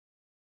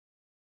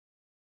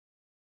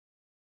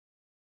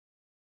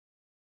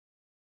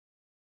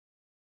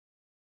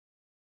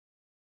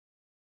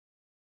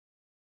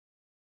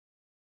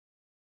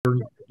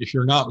if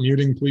you're not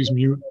muting, please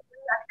mute.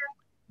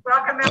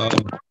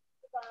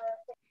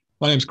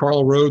 My name is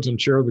Carl Rhodes. I'm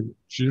chair of the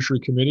Judiciary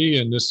Committee,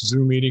 and this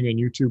Zoom meeting and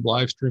YouTube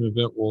live stream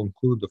event will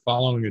include the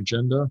following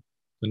agenda: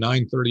 the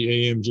 9:30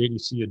 a.m.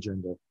 JDC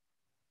agenda.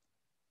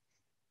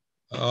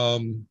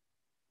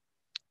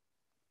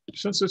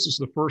 Since this is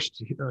the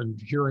first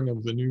hearing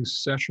of the new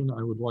session,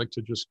 I would like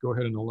to just go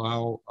ahead and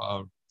allow,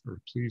 or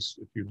please,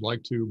 if you'd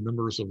like to,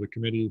 members of the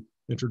committee,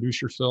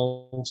 introduce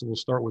yourselves. We'll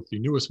start with the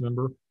newest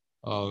member,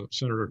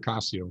 Senator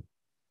Ocasio.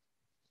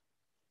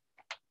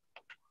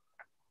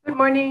 Good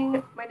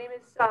morning. My name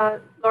is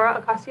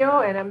Laura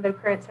Ocasio, and I'm the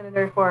current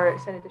senator for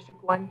Senate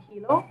District 1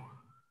 Hilo.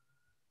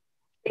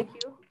 Thank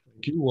you.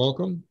 Thank you.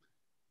 Welcome.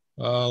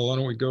 Why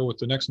don't we go with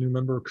the next new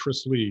member,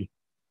 Chris Lee.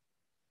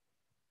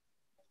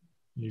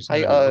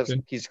 Hi,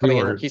 okay. He's coming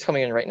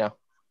in right now.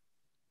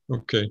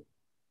 Okay.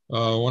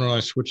 Why don't I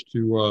switch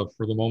to,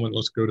 for the moment,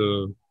 let's go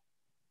to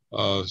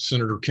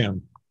Senator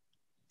Kim.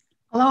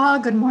 Aloha,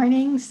 good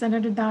morning.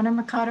 Senator Donna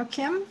Mercado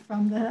Kim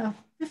from the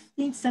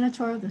 15th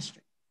Senatorial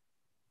District.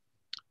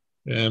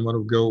 And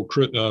when we go,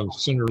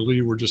 Senator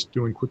Lee, we're just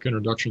doing quick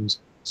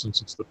introductions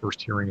since it's the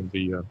first hearing of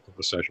the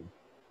session.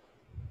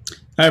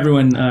 Hi,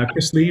 everyone.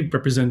 Chris Lee,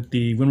 represent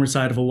the windward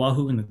side of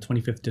Oahu in the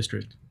 25th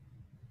District.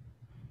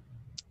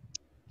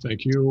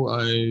 Thank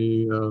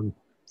you.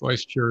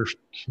 Vice Chair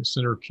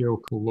Senator Keo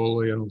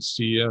Kolole, I don't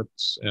see yet.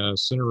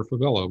 Senator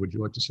Favela, would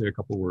you like to say a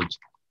couple words?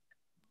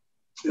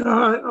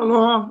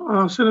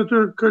 Aloha,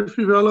 Senator Kurt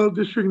Favela,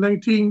 District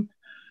 19,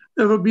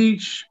 Eva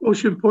Beach,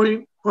 Ocean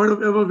Point, part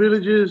of Eva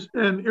Villages,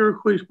 and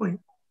Iroquois Point.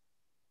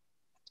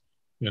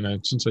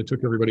 And since I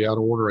took everybody out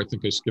of order, I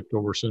think I skipped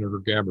over Senator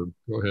Gabbard.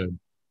 Go ahead.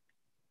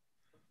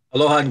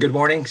 Aloha and good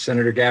morning.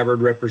 Senator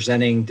Gabbard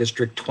representing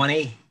District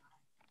 20.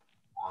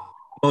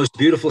 Most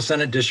beautiful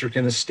Senate district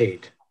in the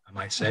state, I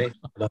might say.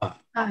 Aloha.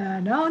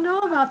 I don't know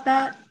about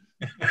that.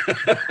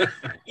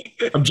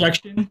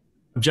 Objection.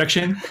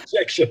 Objection.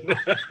 Objection.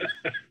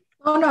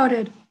 So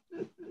noted.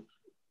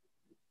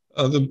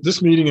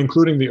 This meeting,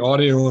 including the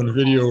audio and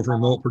video of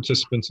remote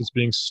participants, is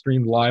being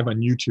streamed live on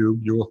YouTube.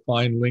 You will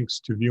find links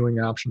to viewing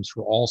options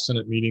for all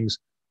Senate meetings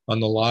on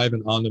the live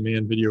and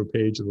on-demand video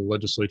page of the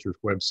legislature's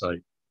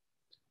website.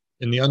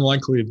 In the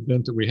unlikely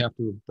event that we have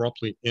to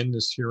abruptly end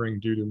this hearing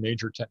due to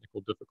major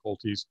technical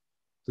difficulties,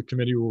 the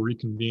committee will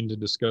reconvene to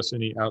discuss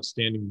any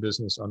outstanding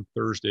business on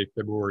Thursday,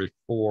 February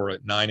 4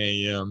 at 9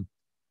 a.m.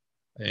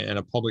 And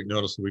a public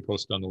notice will be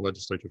posted on the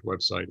legislature's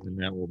website, and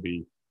that will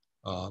be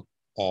all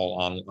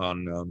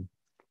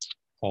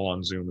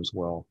on Zoom as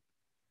well.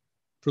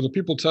 For the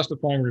people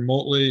testifying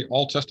remotely,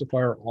 all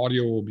testifier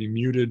audio will be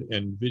muted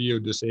and video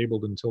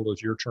disabled until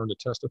it's your turn to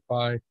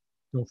testify.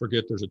 Don't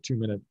forget there's a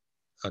 2-minute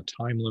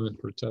time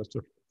limit per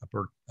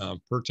testifier,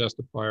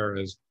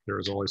 as there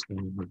has always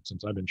been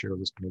since I've been chair of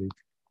this committee.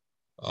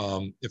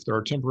 If there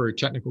are temporary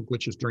technical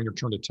glitches during your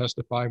turn to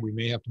testify, we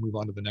may have to move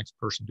on to the next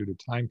person due to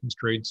time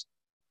constraints.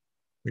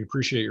 We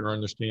appreciate your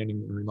understanding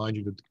and remind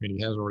you that the committee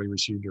has already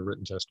received your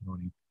written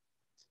testimony.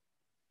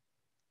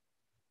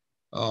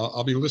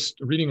 I'll be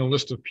reading a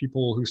list of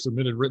people who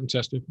submitted written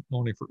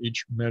testimony for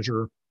each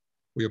measure.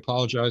 We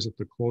apologize if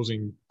the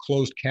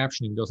closed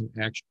captioning doesn't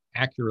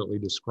accurately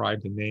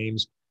describe the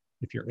names.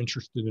 If you're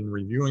interested in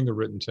reviewing the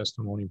written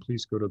testimony,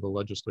 please go to the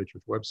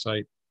legislature's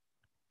website,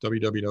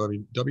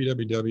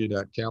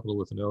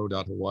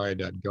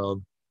 www.capitalwithano.hawaii.gov,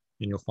 and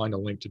you'll find a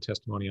link to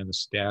testimony on the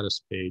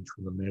status page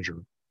for the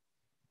measure.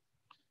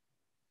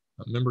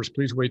 Members,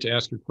 please wait to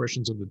ask your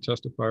questions of the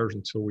testifiers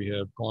until we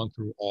have gone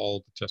through all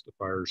the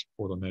testifiers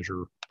for the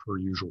measure per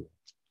usual.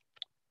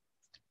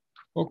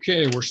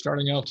 Okay, we're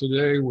starting out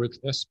today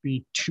with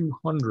SB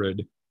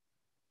 200.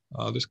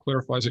 This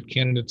clarifies that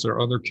candidates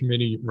or other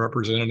committee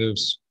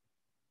representatives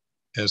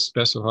as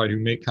specified who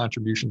make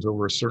contributions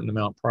over a certain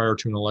amount prior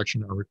to an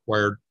election are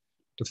required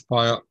to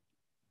file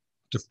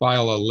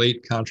a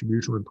late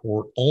contribution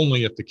report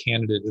only if the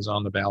candidate is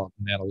on the ballot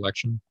in that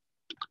election.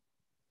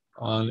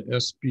 On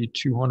SB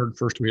 200,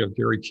 first we have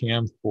Gary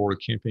Kam for the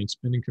Campaign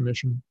Spending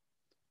Commission.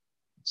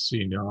 Let's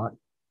see, now,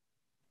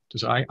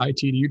 does IT,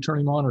 do you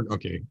turn him on or,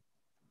 okay.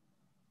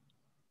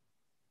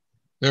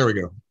 There we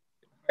go.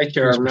 Hi,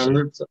 Chair,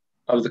 members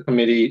of the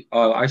committee.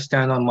 I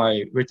stand on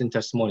my written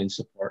testimony in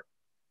support.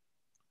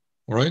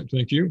 All right,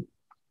 thank you.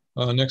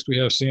 Next we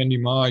have Sandy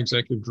Ma,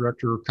 Executive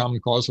Director, Common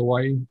Cause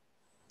Hawaii.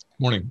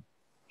 Morning.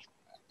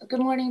 Good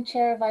morning,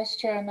 Chair, Vice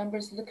Chair, and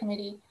members of the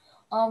committee.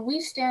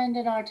 We stand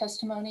in our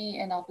testimony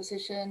in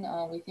opposition.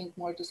 We think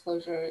more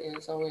disclosure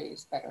is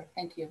always better.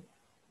 Thank you.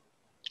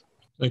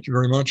 Thank you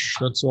very much.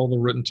 That's all the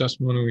written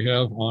testimony we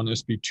have on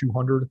SB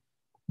 200.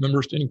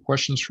 Members, any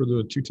questions for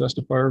the two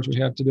testifiers we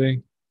have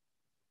today?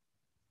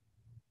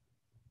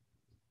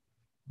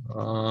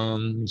 Let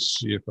me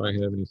see if I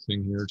have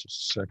anything here,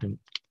 just a second.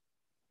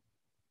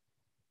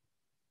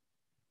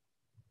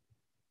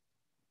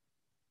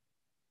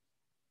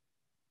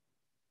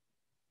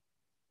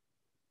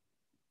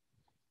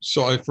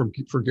 So for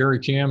Gary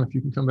Kam, if you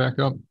can come back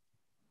up.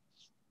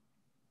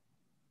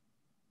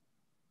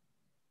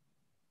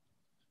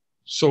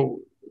 So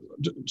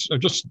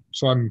just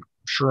so I'm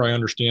sure I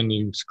understand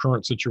the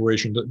current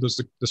situation.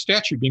 Does the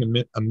statute being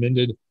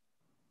amended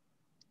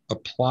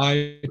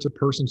apply to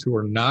persons who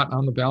are not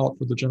on the ballot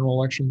for the general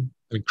election?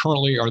 I mean,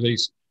 currently,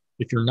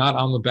 if you're not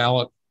on the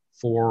ballot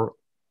for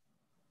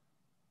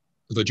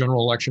the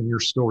general election, you're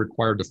still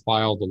required to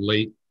file the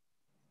late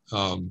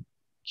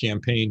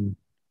campaign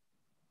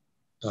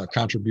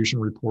contribution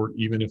report,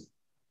 even if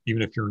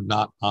you're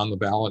not on the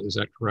ballot. Is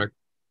that correct?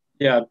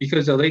 Yeah,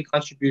 because the late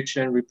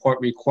contribution report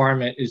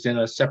requirement is in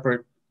a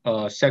separate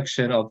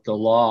section of the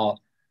law.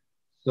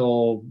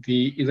 So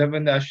the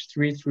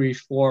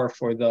 11-334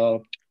 for the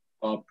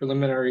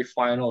preliminary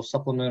final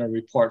supplementary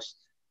reports,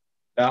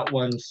 that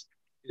one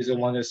is the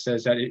one that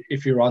says that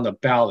if you're on the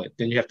ballot,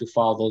 then you have to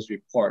file those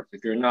reports.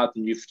 If you're not,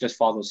 then you just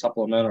file the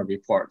supplemental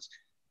reports.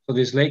 So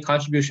this late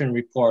contribution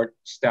report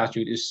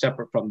statute is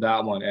separate from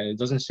that one, and it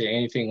doesn't say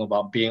anything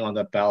about being on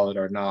the ballot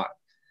or not.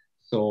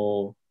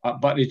 So,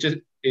 but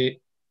it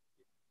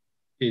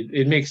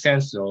makes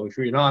sense though. If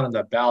you're not on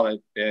the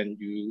ballot, then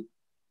you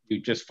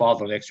just file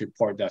the next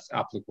report that's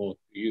applicable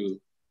to you.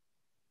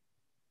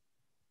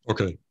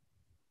 Okay.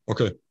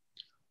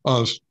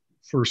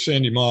 For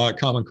Sandy Ma at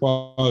Common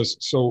Cause,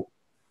 so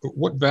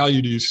what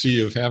value do you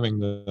see of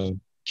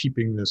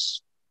keeping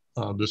this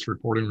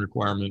reporting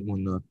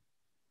requirement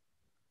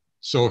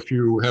so if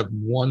you have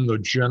won the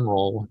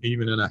general,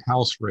 even in a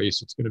House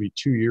race, it's going to be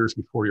 2 years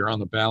before you're on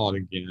the ballot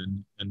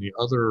again, and the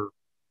other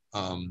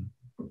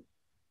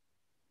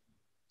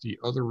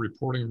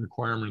reporting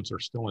requirements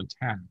are still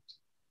intact.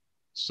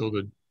 So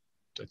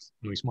that's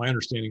at least my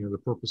understanding of the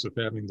purpose of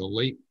having the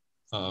late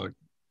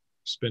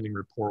spending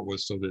report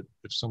was so that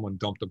if someone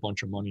dumped a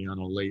bunch of money on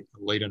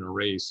late in a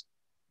race,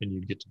 then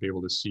you'd get to be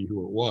able to see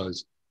who it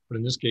was. But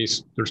in this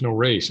case, there's no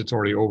race; it's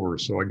already over.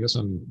 So I guess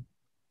I'm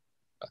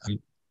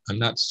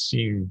not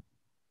seeing.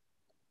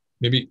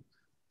 Maybe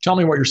tell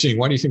me what you're seeing.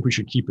 Why do you think we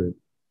should keep it?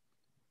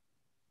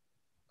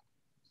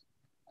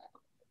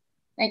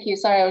 Thank you.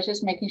 Sorry, I was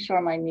just making sure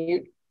my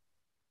mute.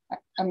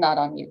 I'm not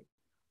on mute.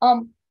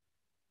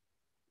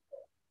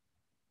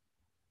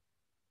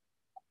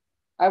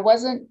 I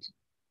wasn't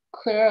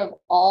clear of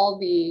all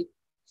the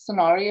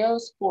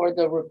scenarios for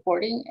the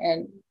reporting,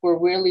 and we're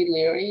really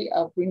leery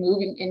of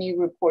removing any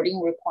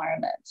reporting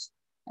requirements.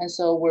 And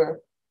so we're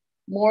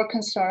more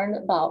concerned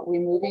about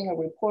removing a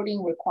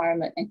reporting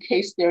requirement in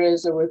case there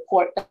is a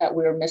report that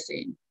we're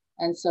missing.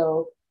 And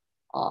so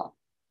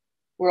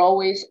we're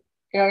always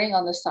erring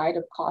on the side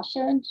of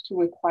caution to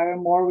require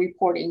more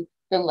reporting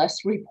than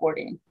less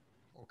reporting.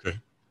 Okay,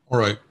 all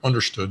right,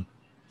 understood.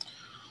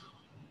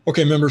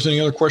 Okay, members, any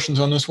other questions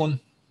on this one?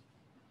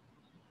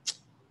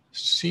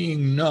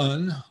 Seeing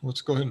none,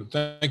 let's go ahead and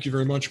thank you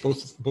very much,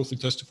 both the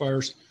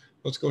testifiers.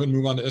 Let's go ahead and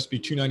move on to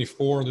SB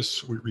 294.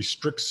 This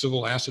restricts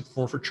civil asset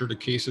forfeiture to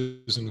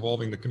cases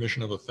involving the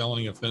commission of a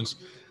felony offense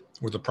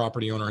where the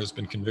property owner has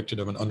been convicted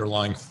of an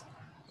underlying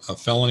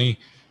felony,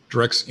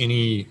 directs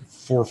any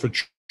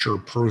forfeiture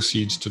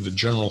proceeds to the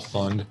general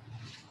fund.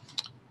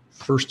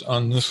 First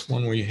on this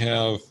one, we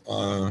have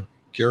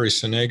Gary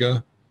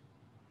Senega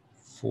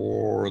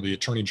for the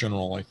Attorney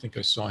General. I think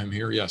I saw him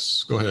here.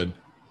 Yes, go ahead.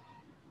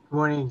 Good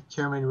morning,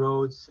 Chairman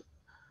Rhodes,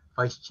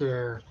 Vice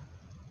Chair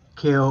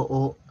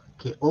Keoho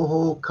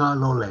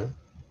Kalole,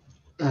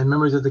 and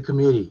members of the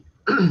committee.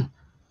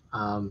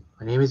 My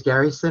name is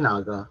Gary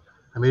Senaga.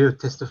 I'm here to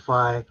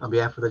testify on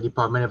behalf of the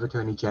Department of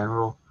Attorney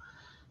General,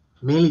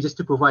 mainly just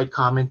to provide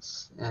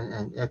comments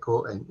and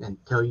echo and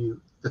tell you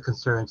the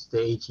concerns the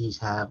AGs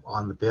have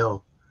on the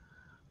bill.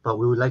 But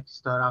we would like to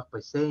start off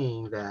by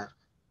saying that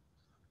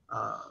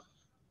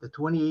the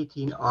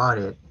 2018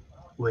 audit,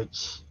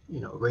 which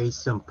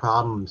raised some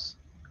problems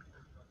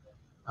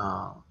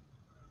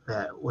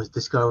that was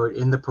discovered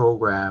in the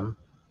program,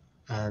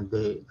 and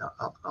the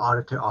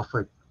auditor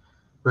offered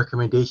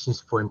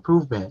recommendations for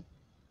improvement.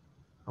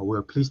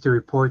 We're pleased to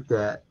report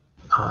that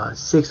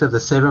 6 of the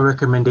 7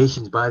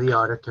 recommendations by the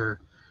auditor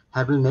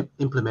have been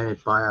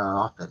implemented by our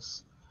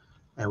office,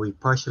 and we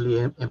partially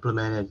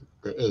implemented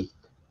the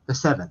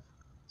 7th.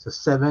 So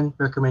 7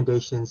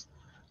 recommendations,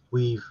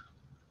 we've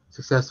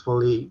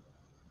successfully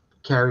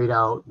carried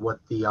out what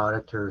the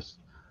auditors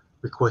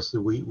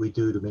requested we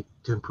do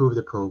to improve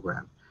the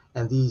program.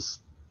 And these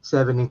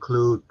 7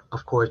 include,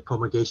 of course,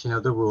 promulgation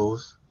of the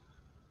rules,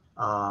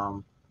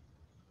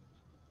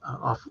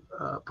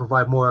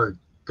 provide more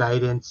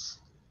guidance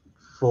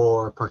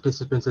for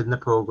participants in the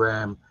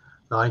program,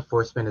 law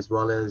enforcement, as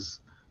well as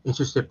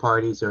interested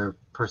parties or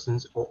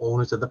persons or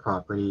owners of the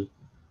property,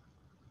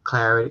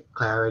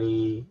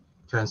 clarity,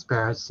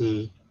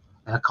 transparency,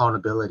 and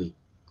accountability.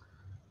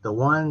 The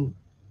one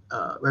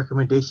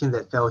recommendation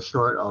that fell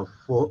short of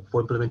full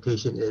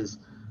implementation is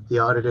the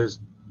auditor's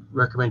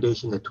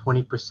recommendation that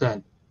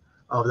 20%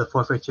 of the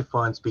forfeiture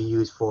funds be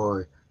used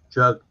for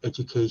drug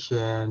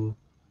education,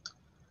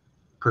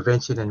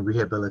 prevention, and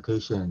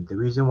rehabilitation. The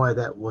reason why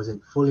that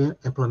wasn't fully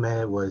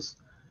implemented was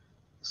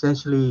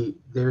essentially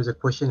there is a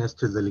question as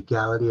to the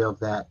legality of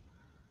that,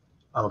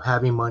 of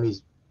having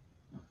monies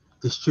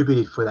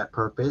distributed for that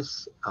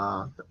purpose.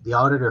 The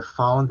auditor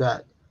found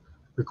that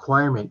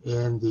requirement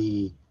in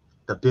the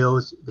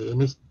bills, the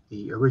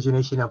the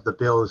origination of the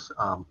bill's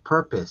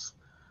purpose,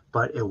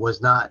 but it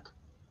was not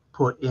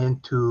put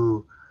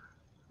into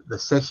the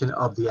section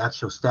of the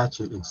actual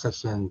statute in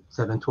section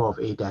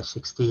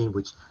 712A-16,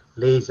 which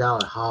lays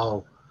out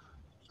how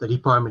the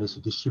department is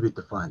to distribute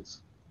the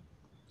funds.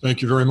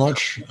 Thank you very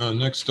much.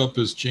 Next up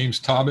is James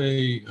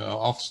Tabe,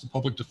 Office of the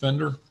Public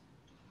Defender.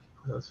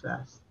 That was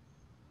fast.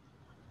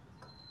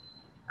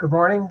 Good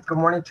morning. Good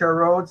morning, Chair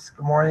Rhodes.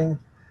 Good morning,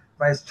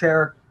 Vice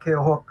Chair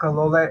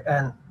Keohokalole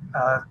and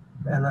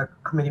the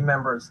committee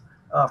members.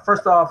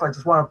 First off, I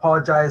just want to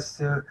apologize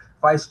to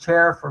Vice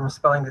Chair for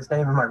misspelling his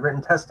name in my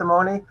written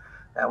testimony.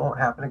 That won't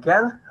happen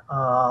again.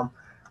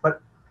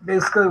 But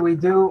basically we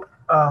do,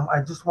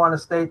 I just want to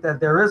state that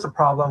there is a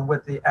problem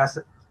with the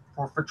asset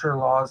forfeiture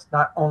laws,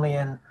 not only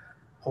in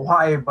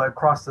Hawaii, but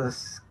across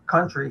this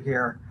country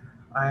here.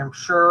 I am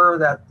sure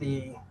that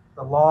the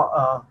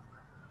law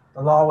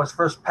was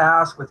first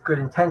passed with good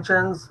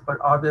intentions, but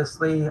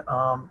obviously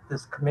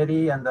this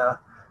committee and the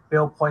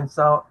bill points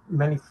out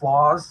many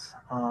flaws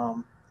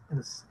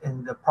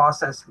in the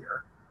process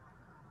here.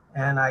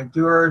 And I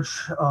do urge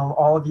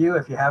all of you,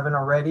 if you haven't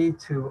already,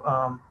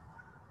 to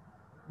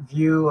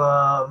view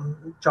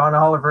John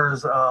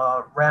Oliver's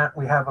rant.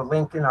 We have a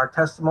link in our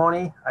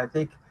testimony. I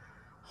think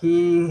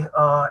he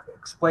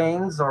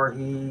explains, or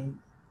he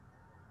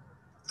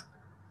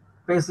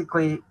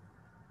basically,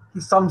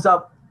 he sums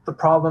up the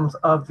problems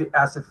of the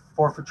asset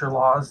forfeiture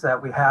laws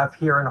that we have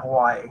here in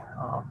Hawaii.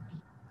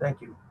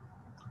 Thank you.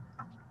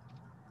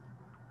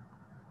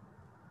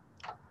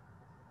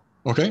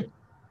 Okay.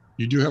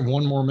 You do have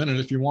one more minute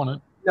if you want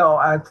it. No,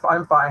 I'm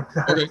fine.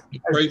 Okay,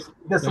 great.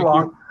 This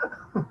long.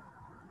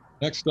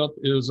 Next up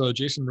is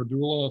Jason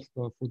Radula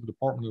for the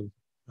Department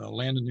of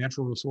Land and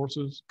Natural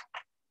Resources.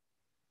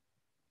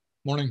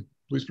 Morning,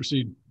 please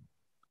proceed.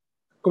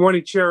 Good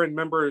morning, Chair and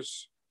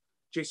members.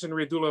 Jason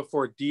Radula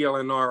for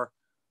DLNR.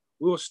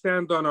 We will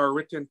stand on our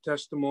written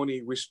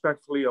testimony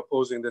respectfully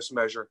opposing this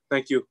measure.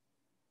 Thank you.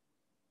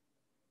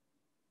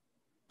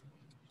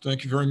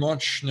 Thank you very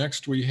much.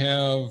 Next, we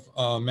have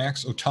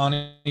Max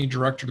Otani,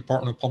 Director,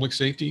 Department of Public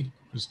Safety,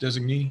 his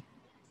designee.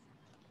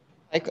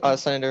 Hi,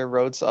 Senator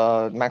Rhodes.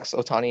 Max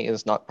Otani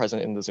is not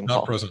present in the Zoom call.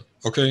 Not present.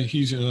 Okay,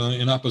 he's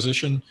in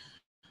opposition.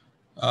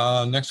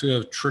 Next, we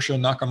have Tricia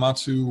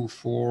Nakamatsu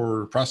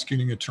for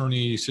Prosecuting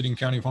Attorney, City and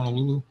County of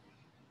Honolulu.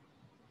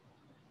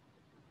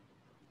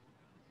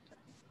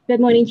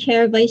 Good morning,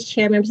 Chair, Vice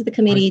Chair, members of the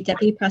committee,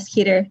 Deputy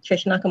Prosecutor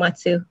Tricia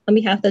Nakamatsu. On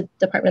behalf of the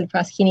Department of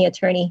Prosecuting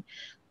Attorney,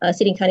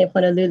 City and County of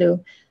Honolulu.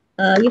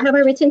 You have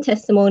our written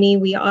testimony.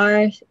 We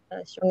are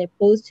strongly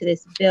opposed to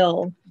this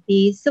bill.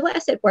 The civil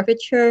asset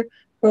forfeiture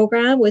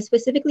program was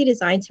specifically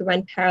designed to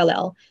run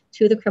parallel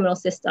to the criminal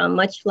system,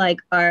 much like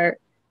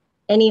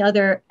any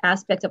other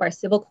aspect of our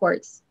civil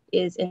courts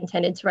is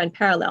intended to run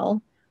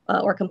parallel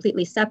or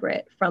completely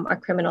separate from our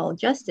criminal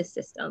justice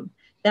system.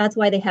 That's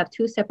why they have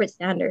two separate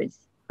standards.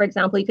 For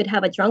example, you could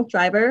have a drunk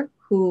driver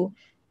who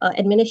has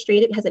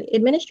an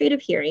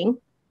administrative hearing,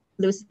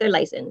 loses their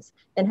license,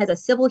 then has a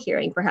civil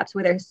hearing, perhaps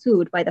where they're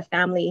sued by the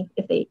family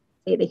if they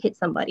say they hit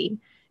somebody.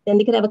 Then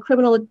they could have a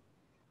criminal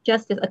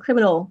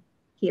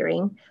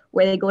hearing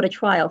where they go to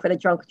trial for the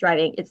drunk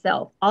driving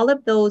itself. All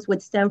of those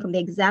would stem from the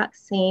exact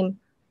same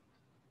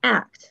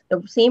act,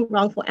 the same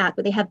wrongful act,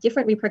 but they have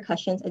different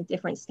repercussions and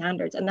different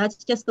standards. And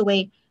that's just the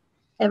way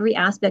every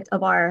aspect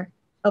of our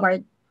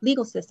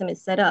legal system is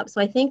set up.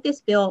 So I think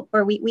this bill,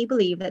 or we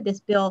believe that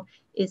this bill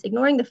is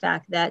ignoring the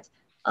fact that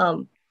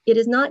it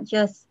is not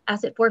just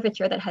asset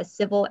forfeiture that has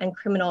civil and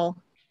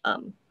criminal,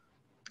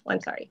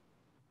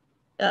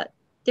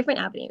 different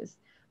avenues,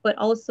 but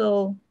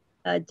also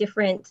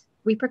different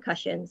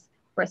repercussions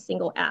for a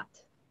single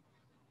act.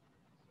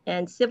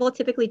 And civil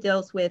typically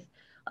deals with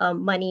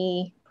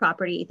money,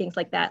 property, things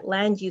like that,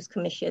 land use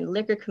commission,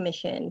 liquor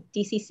commission,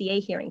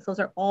 DCCA hearings. Those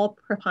are all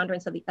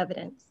preponderance of the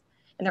evidence,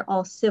 and they're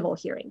all civil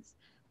hearings.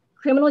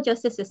 Criminal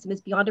justice system is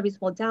beyond a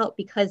reasonable doubt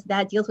because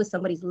that deals with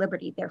somebody's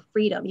liberty, their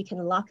freedom. You can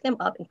lock them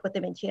up and put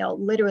them in jail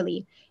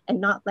literally and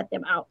not let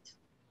them out,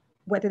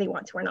 whether they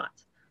want to or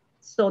not.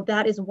 So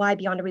that is why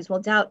beyond a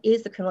reasonable doubt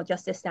is the criminal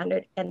justice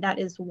standard. And that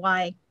is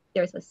why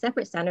there's a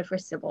separate standard for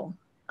civil.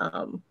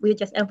 We would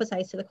just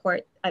emphasize to the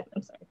court,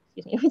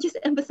 we just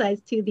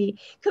emphasize to the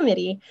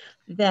committee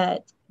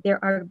that there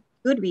are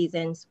good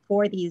reasons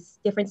for these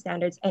different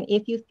standards. And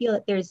if you feel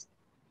that there's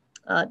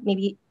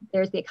maybe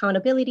there's the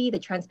accountability, the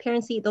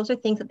transparency, those are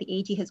things that the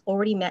AG has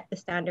already met the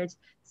standards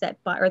set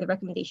by, or the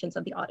recommendations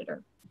of the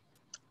auditor.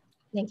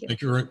 Thank you.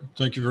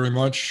 Thank you very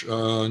much.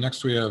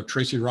 Next we have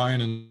Tracy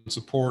Ryan in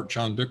support,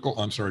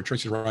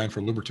 Tracy Ryan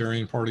for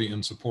Libertarian Party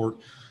in support,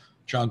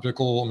 John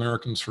Bickle,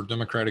 Americans for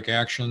Democratic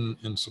Action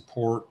in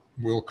support,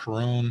 Will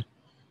Carone,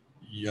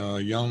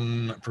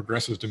 Young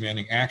Progressives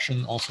Demanding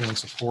Action also in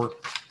support.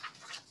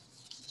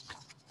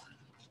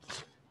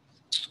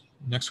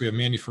 Next, we have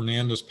Mandy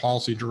Fernandez,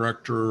 Policy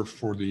Director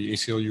for the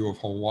ACLU of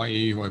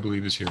Hawaii, who I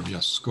believe is here.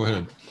 Yes, go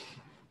ahead.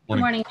 Good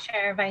morning,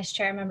 Chair, Vice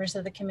Chair, members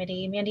of the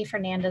committee. Mandy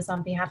Fernandez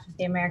on behalf of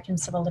the American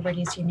Civil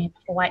Liberties Union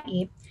of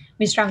Hawaii.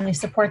 We strongly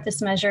support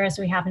this measure as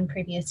we have in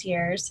previous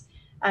years.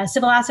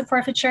 Civil asset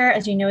forfeiture,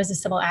 as you know, is a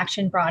civil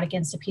action brought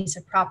against a piece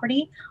of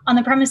property on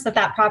the premise that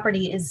that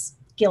property is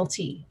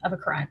guilty of a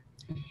crime.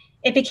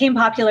 It became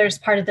popular as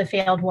part of the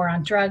failed war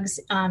on drugs,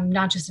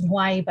 not just in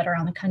Hawaii, but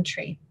around the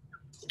country.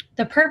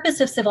 The purpose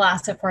of civil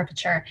asset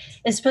forfeiture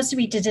is supposed to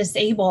be to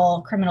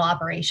disable criminal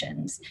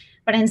operations,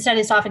 but instead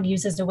it's often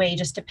used as a way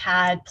just to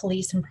pad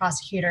police and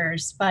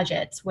prosecutors'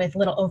 budgets with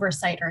little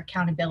oversight or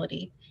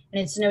accountability.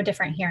 And it's no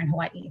different here in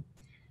Hawaii.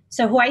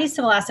 So Hawaii's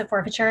civil asset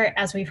forfeiture,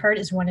 as we've heard,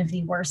 is one of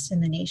the worst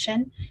in the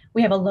nation.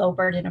 We have a low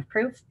burden of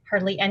proof.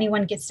 Hardly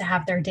anyone gets to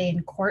have their day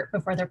in court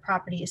before their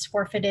property is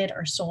forfeited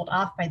or sold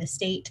off by the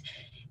state.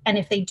 And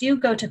if they do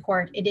go to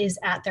court, it is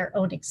at their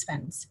own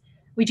expense.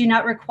 We do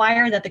not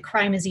require that the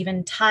crime is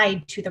even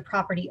tied to the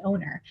property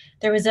owner.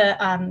 There was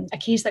a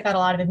case that got a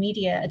lot of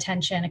media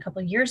attention a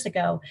couple of years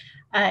ago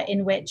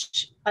in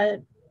which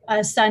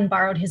a son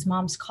borrowed his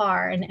mom's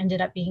car and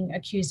ended up being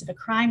accused of a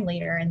crime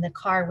later, and the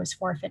car was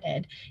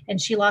forfeited. And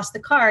she lost the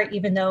car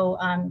even though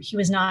he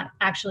was not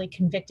actually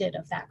convicted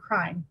of that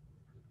crime.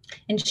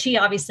 And she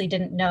obviously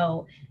didn't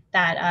know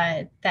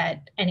that,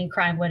 that any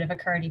crime would have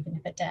occurred even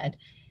if it did.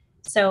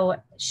 So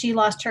she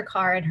lost her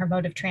car and her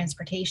mode of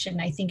transportation.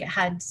 I think it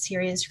had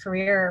serious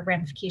career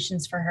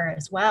ramifications for her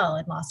as well,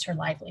 and lost her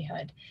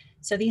livelihood.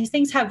 So these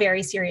things have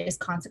very serious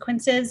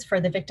consequences for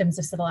the victims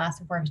of civil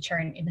asset forfeiture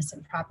and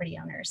innocent property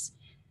owners.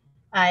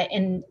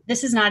 And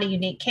this is not a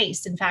unique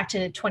case. In fact,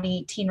 a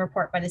 2018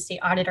 report by the state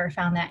auditor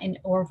found that in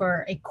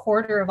over a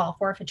quarter of all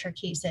forfeiture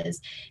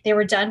cases, they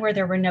were done where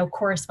there were no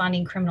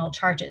corresponding criminal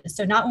charges.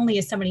 So not only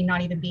is somebody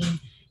not even being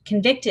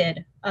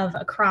convicted of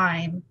a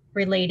crime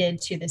related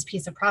to this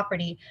piece of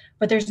property,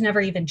 but there's never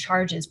even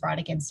charges brought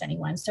against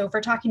anyone. So if we're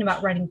talking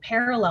about running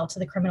parallel to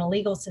the criminal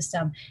legal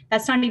system,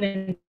 that's not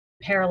even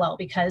parallel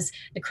because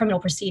the criminal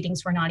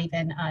proceedings were not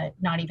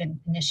even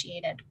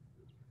initiated.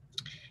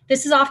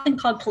 This is often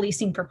called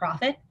policing for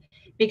profit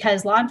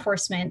because law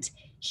enforcement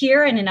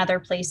here and in other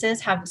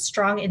places have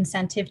strong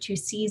incentive to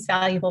seize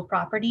valuable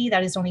property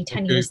that is only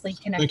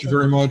tenuously connected. Thank you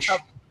very much.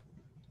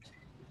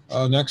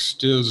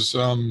 Next is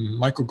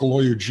Michael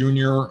Galoya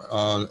Jr.,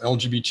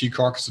 LGBT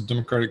Caucus of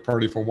Democratic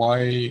Party of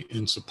Hawaii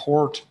in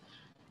support.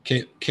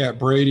 Kat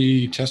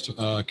Brady,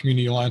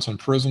 Community Alliance on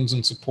Prisons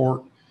in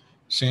support.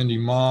 Sandy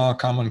Ma,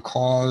 Common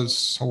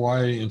Cause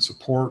Hawaii in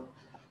support.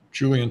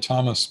 Julian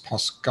Thomas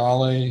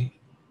Pascale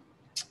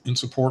in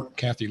support.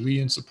 Kathy Lee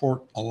in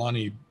support.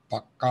 Alani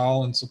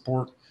Bakal in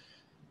support.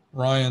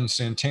 Ryan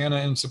Santana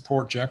in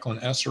support. Jacqueline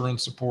Esser in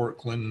support.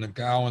 Glenn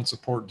Nagao in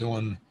support.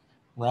 Dylan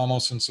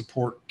Ramos in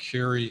support,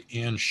 Carrie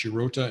Ann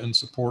Shirota in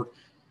support,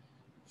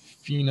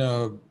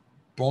 Fina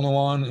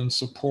Bonoan in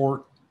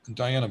support,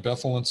 Diana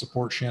Bethel in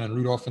support, Shannon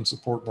Rudolph in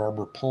support,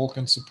 Barbara Polk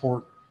in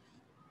support,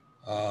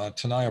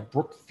 Tanaya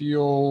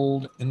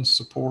Brookfield in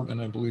support,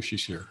 and I believe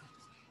she's here.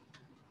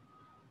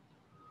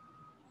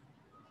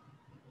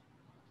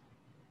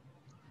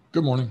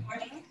 Good morning.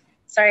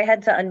 Sorry, I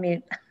had to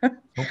unmute.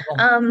 No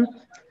problem.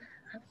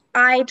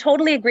 I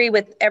totally agree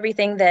with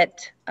everything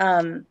that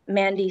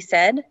Mandy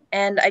said.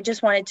 And I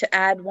just wanted to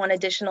add one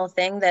additional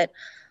thing that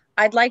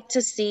I'd like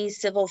to see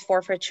civil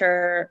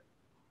forfeiture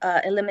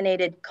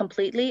eliminated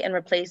completely and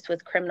replaced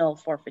with criminal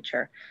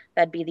forfeiture.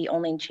 That'd be the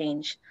only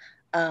change.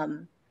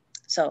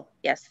 So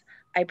yes,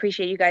 I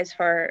appreciate you guys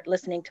for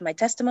listening to my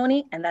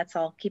testimony, and that's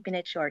all, keeping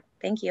it short.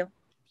 Thank you.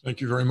 Thank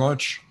you very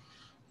much.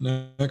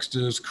 Next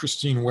is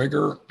Christine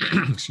Weger,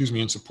 excuse me,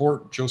 in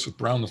support. Joseph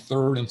Brown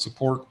III in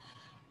support.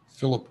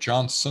 Philip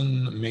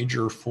Johnson,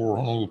 Major for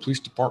Honolulu Police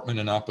Department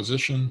in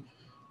opposition.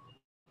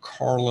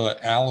 Carla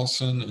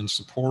Allison in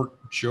support.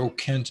 Joe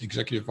Kent,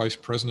 Executive Vice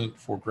President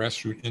for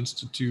Grassroots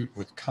Institute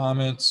with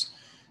comments.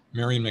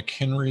 Mary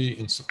McHenry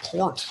in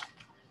support.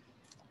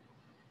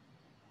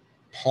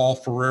 Paul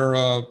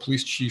Ferreira,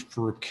 Police Chief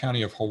for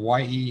County of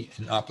Hawaii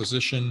in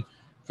opposition.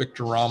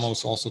 Victor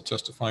Ramos also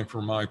testifying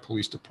for my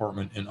police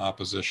department in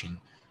opposition.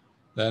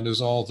 That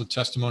is all the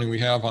testimony we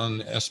have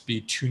on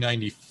SB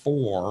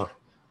 294.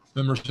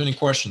 Members, any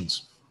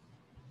questions?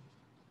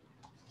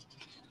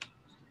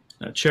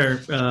 Chair,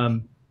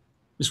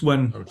 just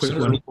one quick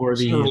one for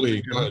the.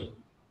 Lee, go ahead.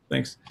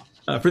 Thanks.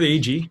 For the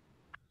AG.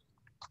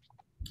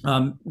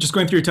 Just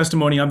going through your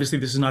testimony, obviously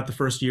this is not the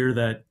first year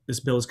that this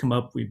bill has come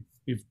up. We've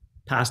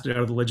passed it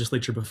out of the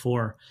legislature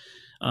before.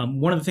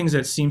 One of the things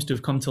that seems to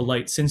have come to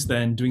light since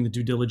then, doing the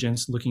due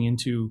diligence, looking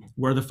into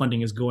where the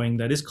funding is going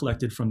that is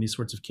collected from these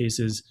sorts of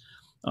cases,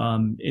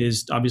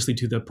 is obviously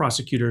to the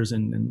prosecutors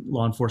and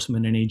law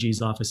enforcement and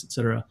AG's office, et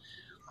cetera,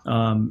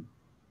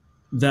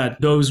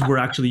 that those were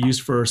actually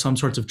used for some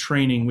sorts of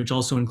training, which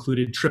also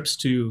included trips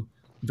to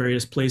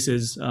various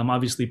places,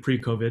 obviously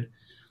pre-COVID,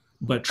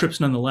 but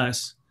trips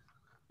nonetheless.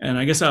 And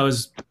I guess I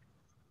was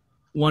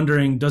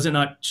wondering, does it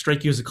not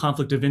strike you as a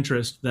conflict of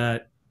interest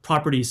that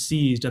property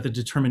seized at the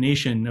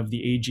determination of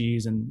the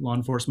AGs and law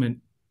enforcement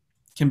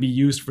can be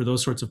used for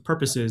those sorts of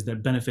purposes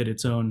that benefit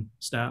its own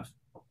staff?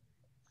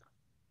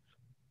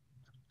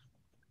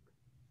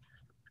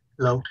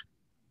 Hello.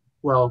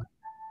 Well,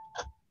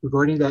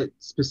 regarding that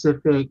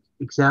specific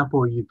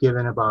example you've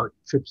given about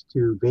trips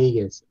to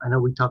Vegas, I know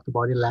we talked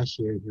about it last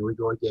year. Here we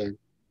go again.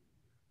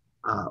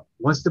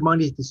 Once the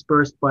money is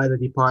dispersed by the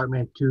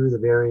department to the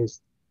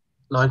various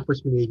law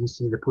enforcement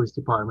agency, the police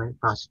department,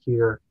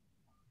 prosecutor,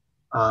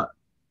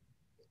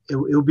 it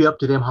will be up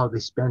to them how they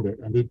spend it.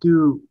 And they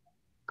do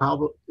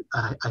probably,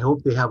 I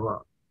hope they have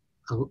a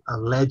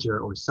ledger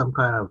or some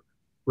kind of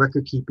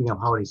record keeping of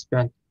how they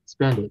spend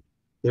it.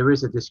 There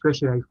is a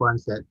discretionary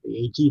funds that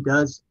the AG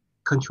does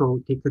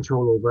take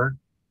control over,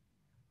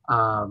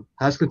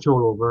 has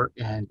control over,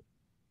 and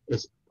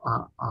is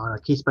on a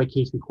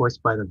case-by-case recourse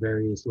by the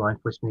various law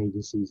enforcement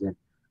agencies. And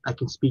I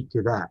can speak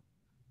to that.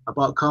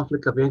 About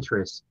conflict of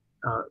interest,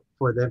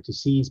 for them to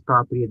seize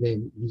property and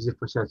then use it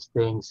for such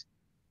things,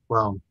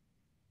 well,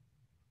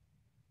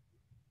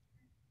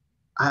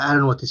 I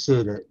don't know what to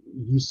say. That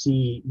you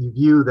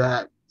view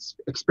that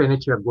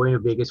expenditure of going to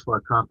Vegas for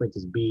a conference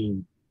as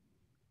being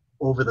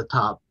over the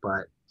top,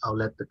 but I'll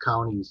let the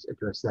counties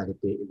address that if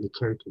they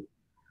care to.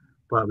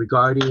 But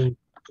regarding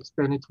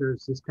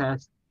expenditures this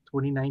past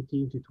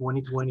 2019 to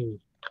 2020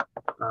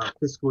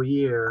 fiscal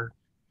year,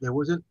 there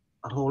wasn't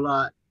a whole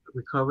lot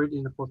recovered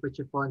in the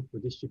forfeiture fund for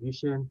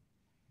distribution.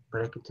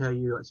 But I can tell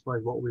you, as far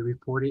as what we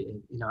reported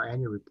in our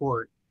annual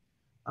report,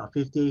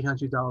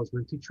 $5,800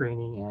 went to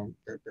training, and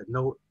the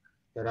note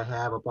that I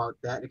have about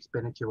that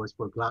expenditure was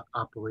for Glock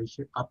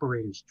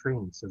operators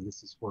training. So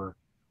this is for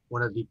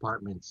one of the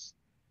departments,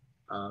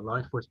 law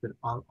enforcement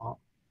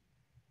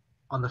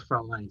on the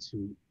front lines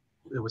who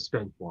it was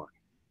spent for.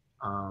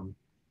 And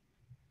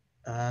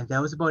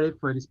that was about it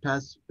for this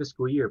past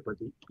fiscal year. But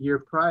the year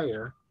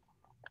prior,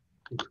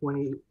 in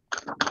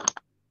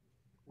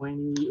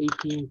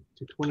 2018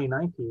 to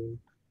 2019,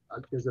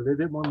 there's a little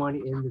bit more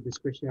money in the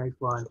discretionary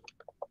fund,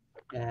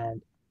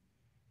 and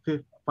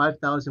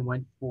 5,000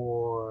 went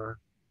for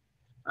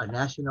a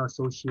National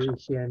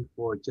Association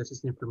for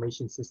Justice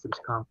Information Systems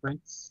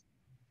Conference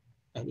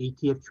and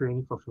ATF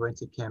training for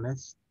forensic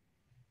chemists.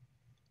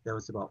 That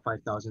was about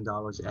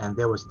 $5,000, and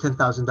there was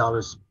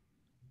 $10,000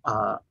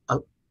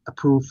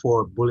 approved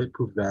for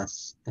bulletproof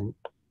vests and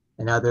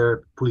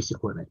other police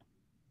equipment.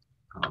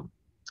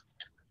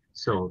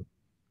 So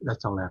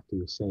that's all I have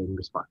to say in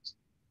response.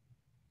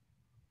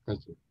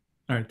 Thank you.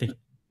 All right, thank you.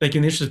 Thank you.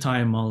 In the interest of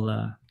time,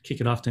 I'll kick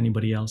it off to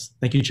anybody else.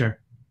 Thank you,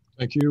 Chair.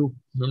 Thank you.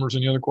 Members,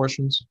 any other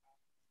questions?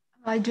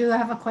 I do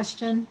have a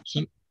question.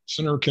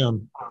 Senator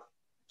Kim.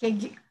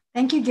 Okay,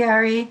 thank you,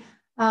 Gary.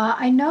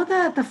 I know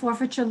that the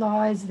forfeiture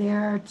law is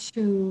there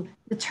to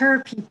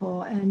deter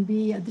people and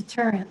be a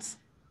deterrence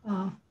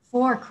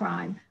for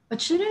crime,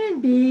 but shouldn't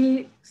it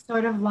be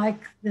sort of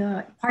like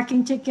the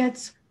parking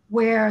tickets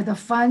where the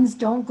funds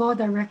don't go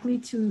directly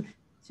to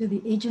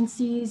the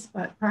agencies,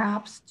 but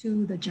perhaps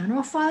to the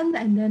general fund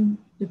and then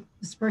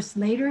dispersed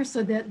later,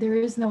 so that there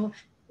is no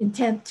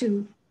intent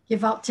to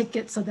give out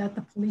tickets so that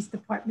the police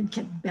department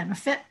can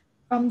benefit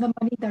from the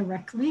money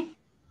directly?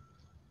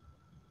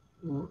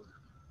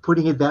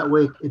 Putting it that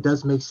way, it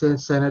does make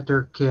sense,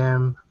 Senator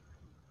Kim.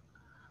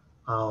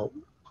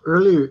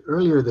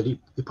 Earlier, the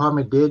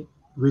department did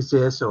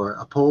resist or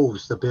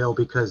oppose the bill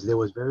because there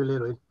was very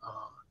little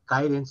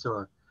guidance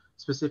or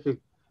specific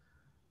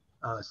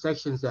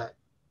sections that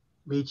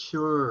made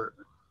sure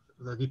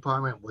the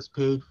department was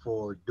paid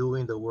for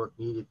doing the work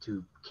needed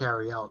to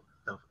carry out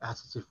the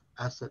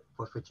asset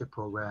forfeiture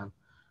program.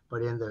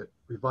 But in the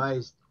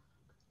revised,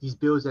 these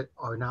bills that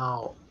are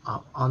now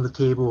on the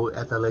table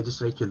at the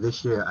legislature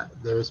this year,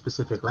 there is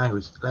specific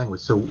language.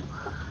 So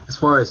as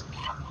far as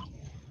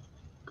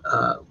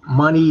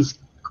monies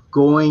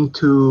going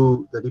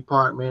to the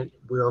department,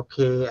 we're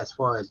okay. As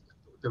far as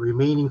the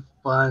remaining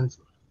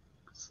funds,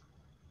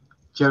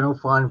 general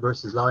fund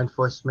versus law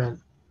enforcement,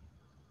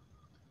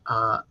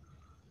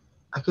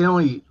 I can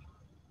only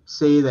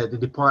say that the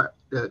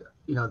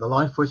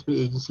law enforcement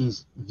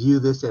agencies view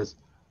this as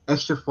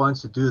extra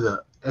funds to do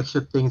the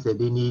extra things that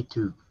they need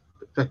to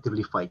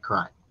effectively fight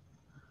crime.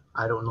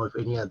 I don't know if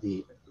any of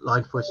the law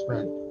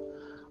enforcement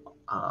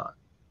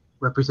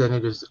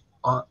representatives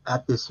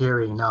at this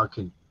hearing now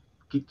can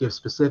give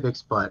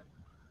specifics, but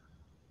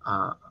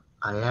I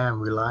am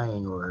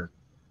relying or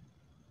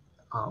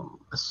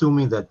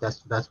assuming that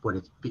that's what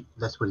it's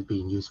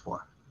being used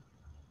for.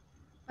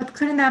 But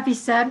couldn't that be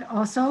said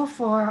also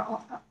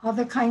for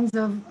other kinds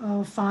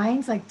of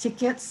fines, like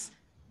tickets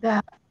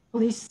that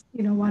police,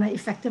 want to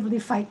effectively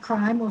fight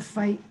crime or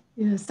fight,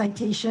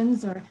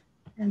 citations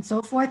and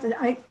so forth?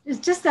 It's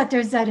just that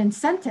there's that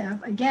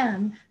incentive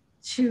again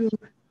to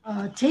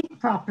take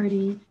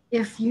property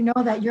if you know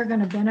that you're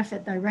going to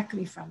benefit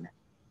directly from it.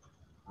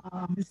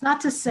 It's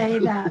not to say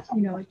that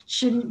it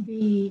shouldn't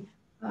be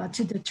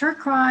to deter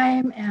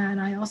crime, and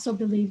I also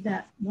believe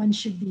that one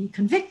should be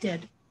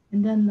convicted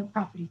and then the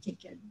property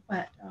taken.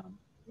 But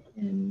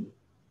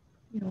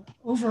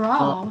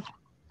overall,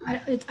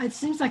 it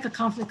seems like a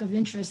conflict of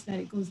interest that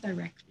it goes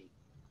directly.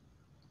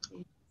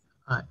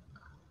 I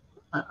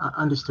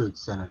understood,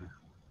 Senator.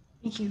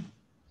 Thank you.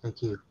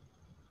 Thank you.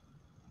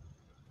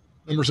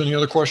 Members, any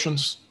other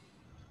questions?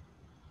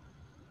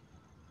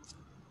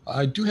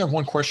 I do have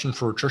one question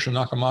for Tricia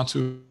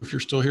Nakamatsu, if you're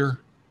still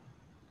here.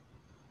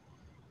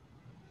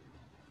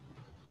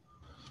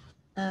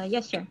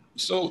 Yes, sir.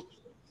 So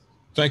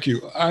Thank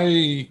you.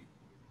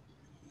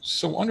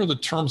 So under the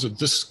terms of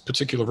this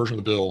particular version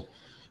of the bill,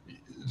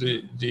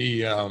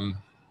 the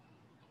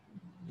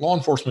law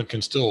enforcement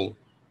can still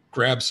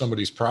grab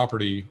somebody's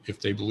property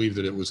if they believe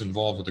that it was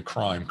involved with a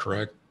crime,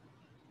 correct?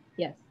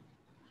 Yes.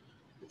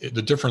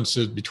 The difference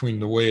is between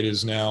the way it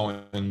is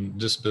now and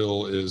this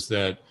bill is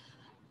that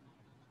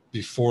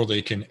before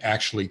they can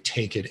actually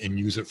take it and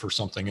use it for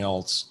something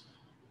else,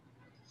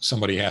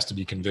 somebody has to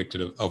be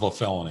convicted of a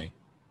felony.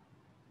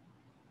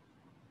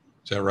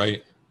 Is that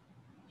right?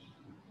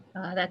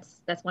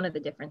 That's one of the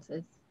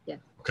differences. Yeah.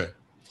 Okay.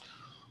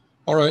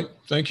 All right.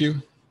 Thank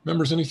you.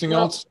 Members, anything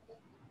else?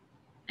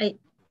 I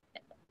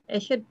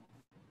should.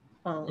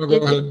 Well, go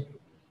ahead.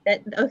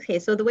 Okay,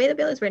 so the way the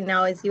bill is written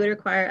now is you would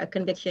require a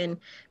conviction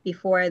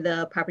before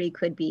the property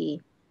could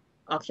be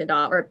auctioned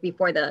off, or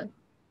before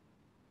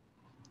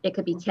it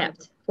could be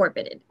kept,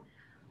 forfeited.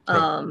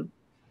 Okay.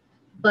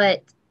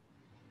 But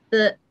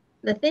the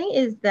thing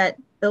is that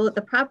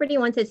the property,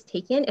 once it's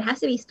taken, it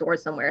has to be stored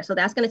somewhere. So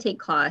that's going to take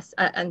cost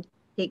and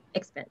take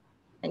expense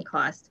and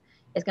cost.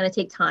 It's going to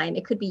take time.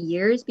 It could be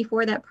years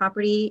before that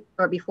property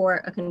or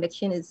before a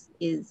conviction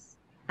is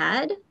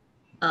had.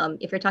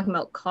 If you're talking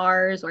about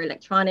cars or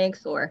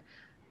electronics or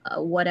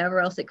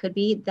whatever else it could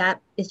be,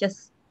 that is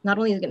just not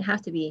only is it going to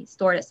have to be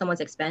stored at someone's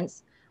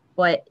expense,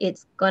 but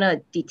it's going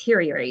to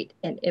deteriorate,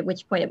 and at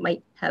which point it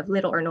might have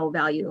little or no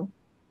value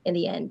in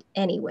the end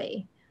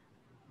anyway.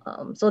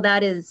 So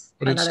that is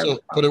another.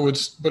 But it would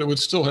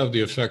still have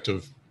the effect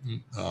of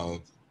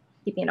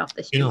keeping it off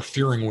the street,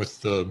 interfering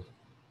with the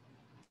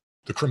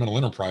criminal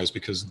enterprise,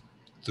 because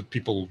the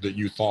people that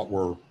you thought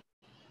were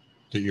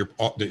that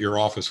your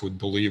office would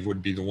believe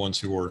would be the ones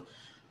who were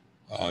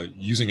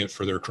using it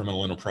for their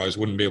criminal enterprise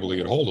wouldn't be able to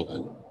get hold of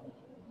it.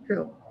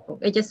 True.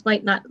 It just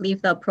might not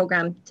leave the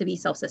program to be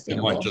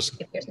self-sustainable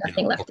if there's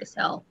nothing left to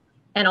sell.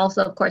 And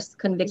also, of course,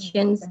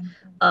 convictions.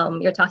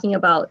 You're talking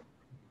about,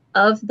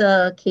 of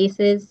the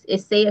cases,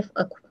 is say if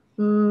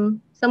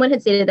someone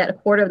had stated that a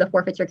quarter of the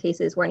forfeiture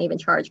cases weren't even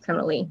charged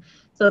criminally.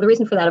 So the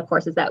reason for that, of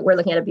course, is that we're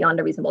looking at a beyond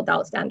a reasonable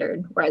doubt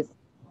standard, whereas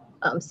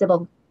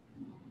civil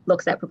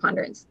looks at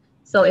preponderance.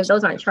 So if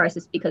those aren't charged,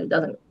 it's because it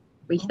doesn't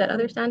reach that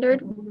other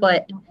standard.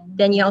 But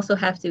then you also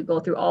have to go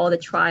through all the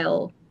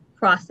trial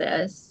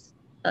process,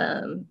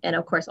 and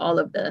of course, all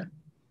of the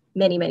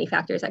many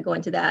factors that go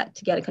into that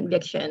to get a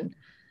conviction.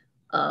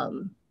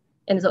 And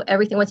so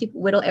everything, once you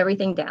whittle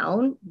everything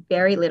down,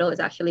 very little is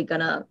actually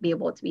gonna be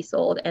able to be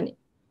sold. And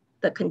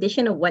the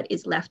condition of what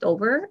is left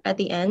over at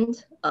the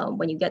end,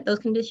 when you get those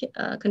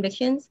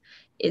convictions,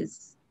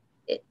 it's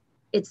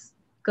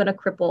gonna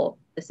cripple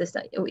the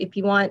system. If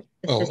you want,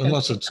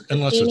 unless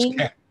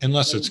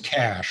it's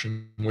cash,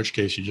 in which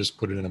case you just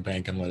put it in a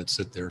bank and let it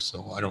sit there.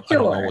 So I don't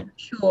know.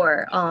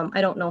 Sure. I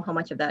don't know how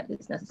much of that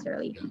is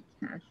necessarily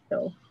cash.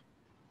 So.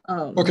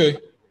 Okay,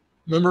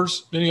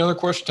 members, any other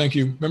questions? Thank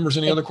you, members.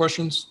 Any other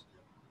questions?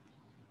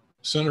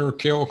 Senator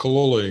Keo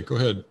Kalole, go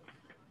ahead.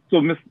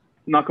 So, Ms.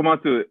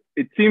 Nakamatsu,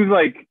 it seems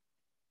like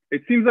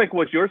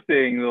what you're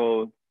saying,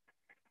 though,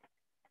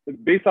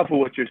 based off of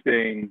what you're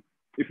saying,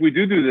 if we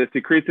do this,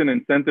 it creates an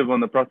incentive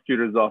on the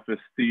prosecutor's office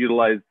to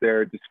utilize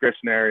their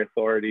discretionary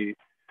authority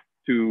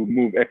to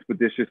move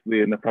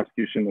expeditiously in the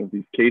prosecution of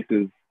these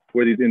cases,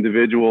 where these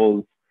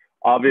individuals,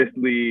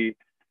 obviously,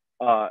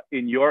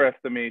 in your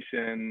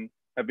estimation,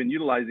 have been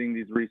utilizing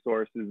these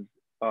resources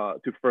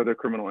to further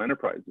criminal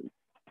enterprises,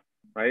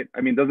 right?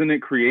 I mean, doesn't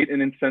it create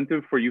an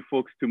incentive for you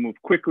folks to move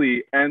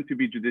quickly and to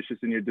be judicious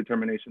in your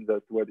determinations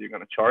as to whether you're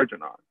going to charge or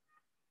not?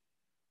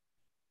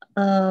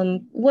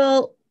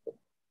 Well,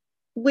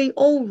 we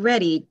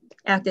already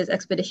act as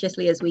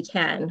expeditiously as we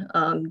can,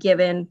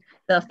 given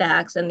the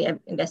facts and the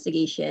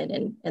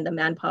investigation and the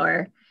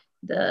manpower,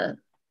 the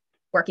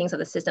workings of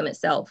the system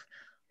itself.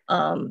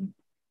 But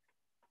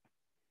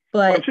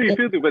well, I'm sure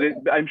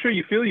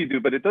you feel you do,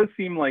 but it does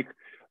seem like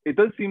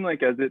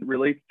as it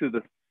relates to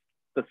the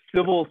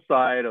civil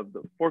side of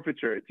the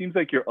forfeiture, it seems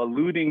like you're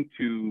alluding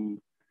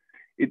to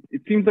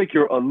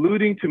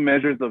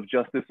measures of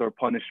justice or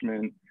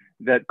punishment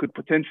that could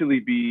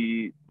potentially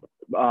be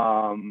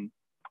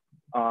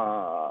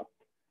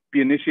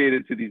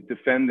initiated to these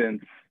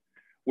defendants,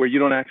 where you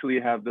don't actually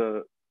have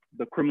the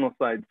criminal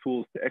side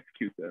tools to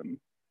execute them.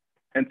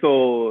 And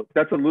so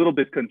that's a little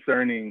bit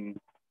concerning.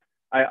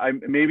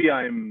 Maybe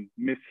I'm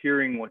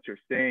mishearing what you're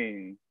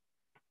saying,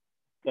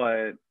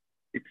 but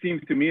it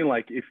seems to me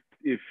like if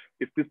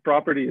this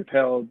property is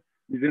held,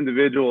 these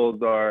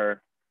individuals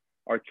are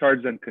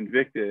charged and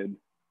convicted,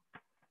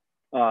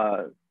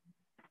 then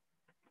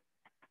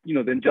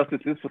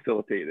justice is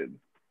facilitated,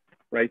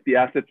 right? The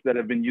assets that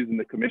have been used in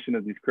the commission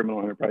of these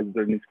criminal enterprises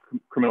or these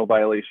criminal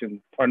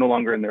violations are no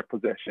longer in their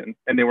possession,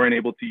 and they weren't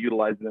able to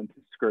utilize them to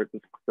skirt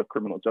the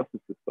criminal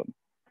justice system.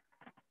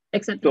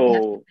 Except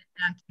so,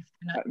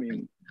 I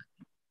mean,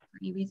 for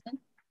any reason.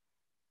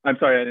 I'm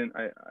sorry, I'm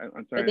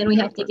sorry. But then we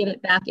have to give it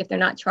back if they're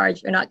not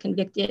charged or not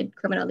convicted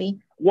criminally.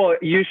 Well,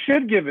 you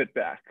should give it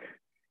back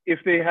if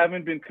they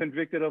haven't been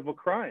convicted of a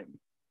crime.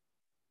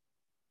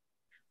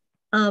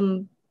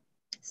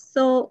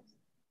 So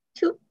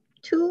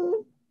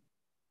two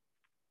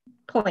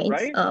points.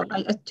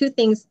 Right? Two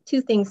things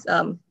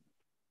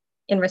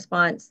in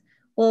response.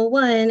 Well,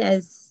 one,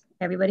 as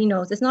everybody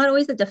knows, it's not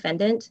always the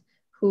defendant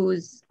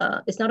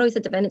it's not always the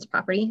defendant's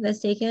property that's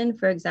taken.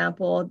 For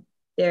example,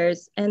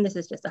 and this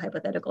is just a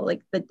hypothetical,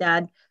 like the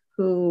dad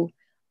who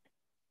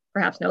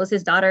perhaps knows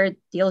his daughter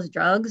deals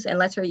drugs and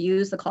lets her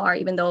use the car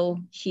even though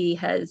she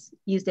has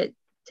used it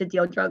to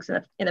deal drugs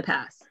in the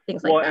past,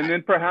 things like that. And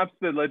then perhaps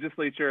the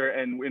legislature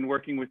and in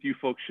working with you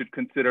folks should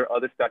consider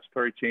other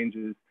statutory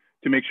changes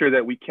to make sure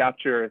that we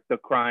capture the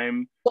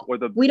crime or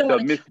the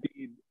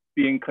misdeed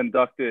being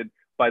conducted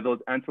by those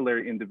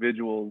ancillary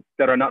individuals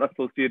that are not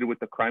associated with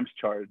the crimes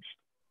charged.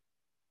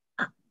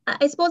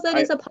 I suppose that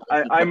is a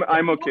policy.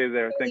 I'm okay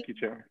there. Thank you,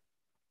 Chair.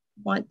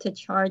 Want to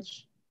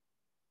charge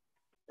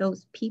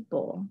those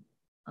people.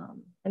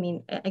 I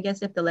mean, I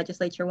guess if the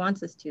legislature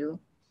wants us to,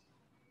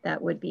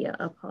 that would be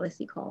a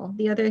policy call.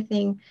 The other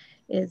thing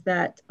is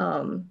that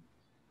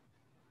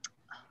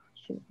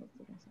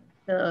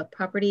the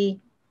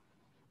property.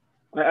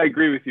 I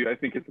agree with you. I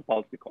think it's a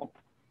policy call.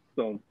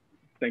 So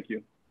thank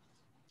you.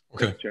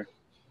 Okay. Thanks, Chair.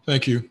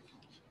 Thank you.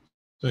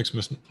 Thanks,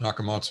 Ms.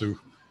 Nakamatsu.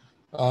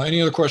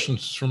 Any other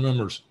questions from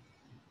members?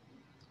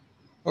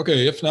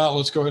 Okay, if not,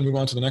 let's go ahead and move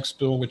on to the next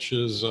bill, which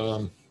is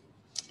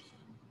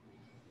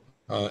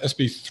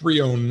SB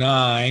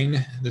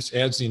 309. This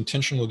adds the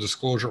intentional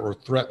disclosure or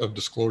threat of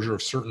disclosure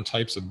of certain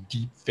types of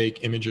deep fake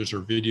images or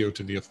video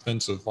to the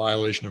offense of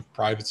violation of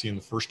privacy in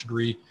the first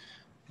degree.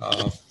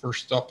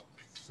 First up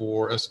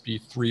for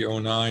SB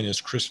 309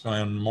 is Chris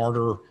Van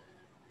Marder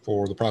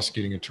for the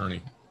prosecuting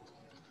attorney.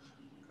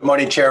 Good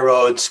morning, Chair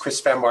Rhodes. Chris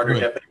Van Marder,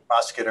 Deputy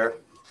Prosecutor.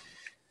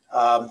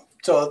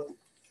 So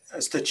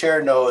as the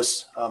chair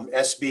knows,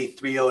 SB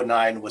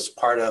 309 was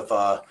part of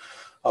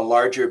a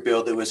larger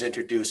bill that was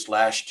introduced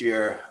last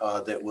year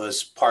that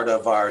was part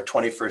of our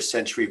 21st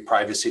Century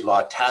Privacy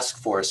Law Task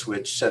Force,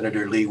 which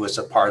Senator Lee was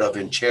a part of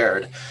and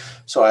chaired.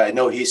 So I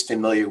know he's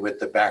familiar with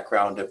the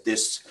background of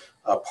this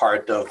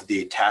part of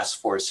the task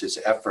force's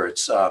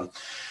efforts.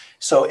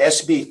 So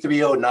SB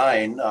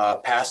 309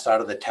 passed out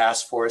of the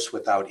task force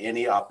without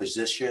any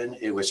opposition.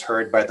 It was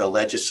heard by the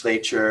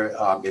legislature.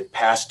 It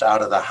passed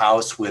out of the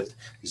House with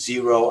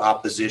 0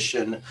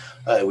 opposition.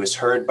 It was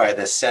heard by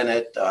the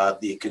Senate,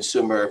 the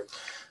Consumer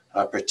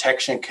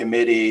Protection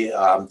Committee.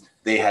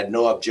 They had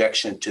no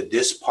objection to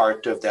this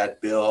part of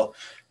that bill.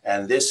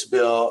 And this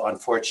bill,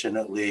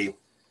 unfortunately,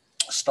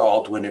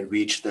 stalled when it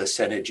reached the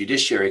Senate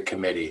Judiciary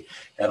Committee.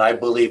 And I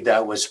believe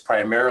that was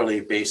primarily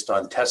based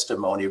on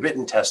testimony,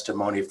 written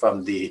testimony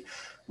from the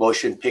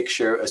Motion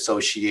Picture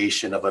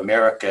Association of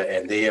America.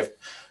 And they have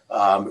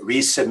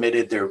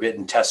resubmitted their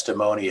written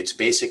testimony. It's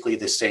basically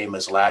the same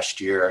as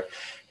last year.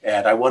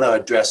 And I want to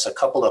address a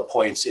couple of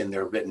points in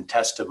their written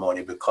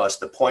testimony because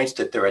the points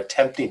that they're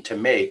attempting to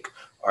make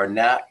are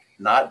not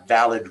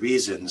valid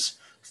reasons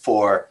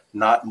for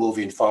not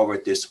moving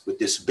forward with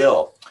this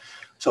bill.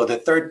 So the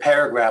third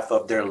paragraph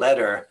of their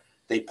letter,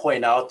 they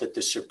point out that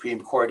the Supreme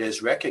Court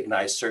has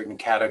recognized certain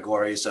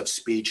categories of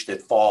speech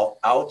that fall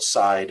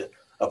outside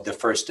of the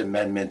First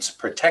Amendment's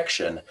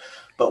protection.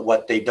 But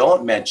what they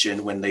don't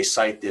mention when they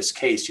cite this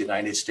case,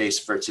 United States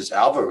versus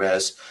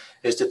Alvarez,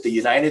 is that the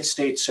United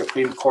States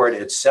Supreme Court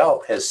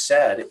itself has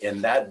said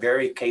in that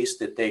very case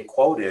that they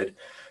quoted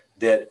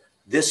that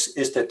this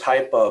is the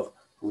type of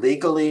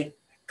legally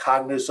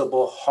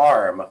cognizable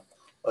harm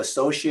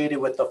associated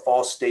with the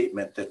false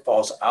statement that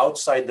falls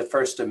outside the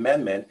First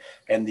Amendment.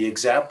 And the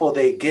example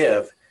they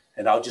give,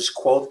 and I'll just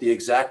quote the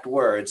exact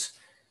words,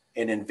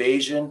 an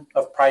invasion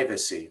of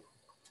privacy.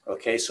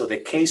 Okay, so the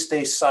case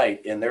they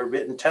cite in their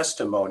written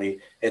testimony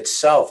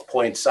itself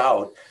points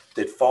out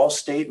that false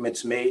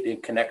statements made in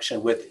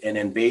connection with an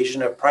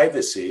invasion of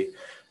privacy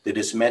that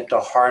is meant to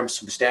harm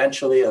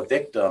substantially a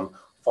victim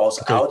falls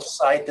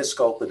outside the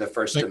scope of the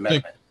First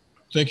Amendment.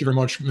 Thank you very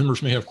much.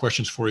 Members may have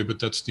questions for you, but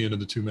that's the end of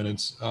the 2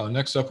 minutes.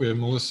 Next up, we have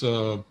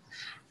Melissa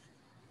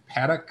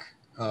Paddock,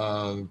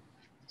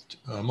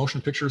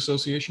 Motion Picture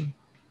Association.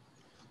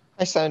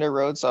 Hi, Senator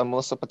Rhodes.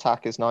 Melissa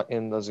Patak is not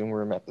in the Zoom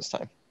room at this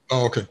time.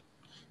 Oh, okay.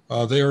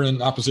 They are in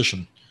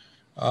opposition.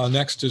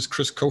 Next is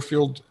Chris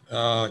Cofield,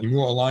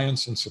 Imua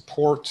Alliance in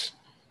support.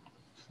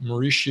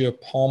 Mauricia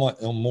Palma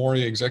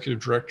Elmori, Executive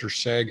Director,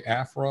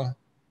 SAG-AFTRA,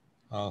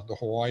 the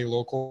Hawaii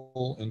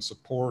local in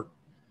support.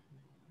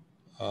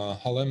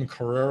 Halem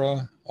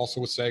Carrera, also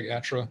with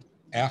SAG-AFTRA,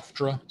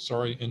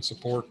 in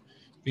support.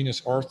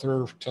 Venus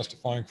Arthur,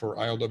 testifying for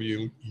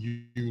ILWU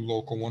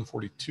Local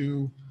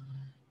 142,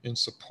 in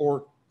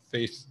support.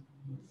 Faith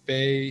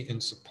Faye,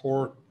 in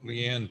support.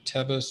 Leanne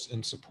Tevis,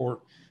 in support.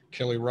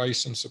 Kelly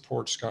Rice, in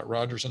support. Scott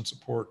Rogers, in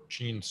support.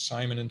 Jean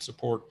Simon, in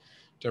support.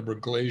 Deborah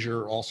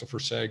Glazier, also for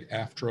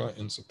SAG-AFTRA,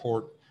 in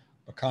support.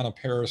 Makana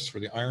Paris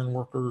for the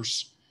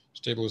Ironworkers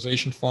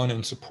Stabilization Fund,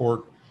 in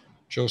support.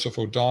 Joseph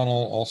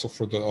O'Donnell, also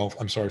for the,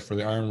 for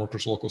the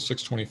Ironworkers Local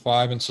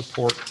 625 in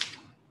support.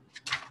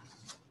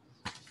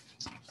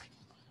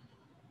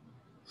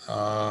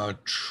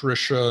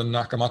 Tricia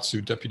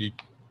Nakamatsu, Deputy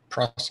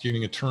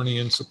Prosecuting Attorney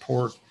in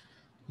support.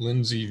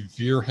 Lindsay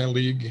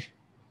Vierhelig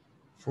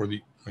for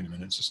the, wait a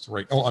minute, is this the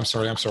right? Oh, I'm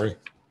sorry.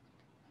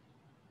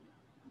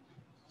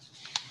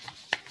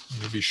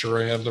 Let me be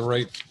sure I have the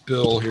right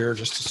bill here.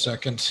 Just a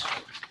second.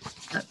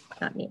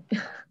 Not me.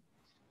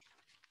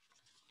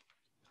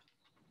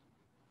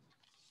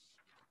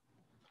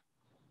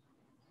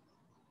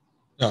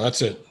 No,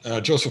 that's it.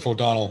 Joseph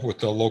O'Donnell with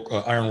the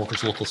local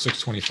Ironworkers Local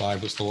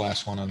 625 was the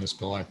last one on this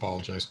bill. I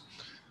apologize.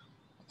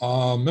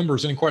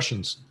 Members, any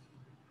questions?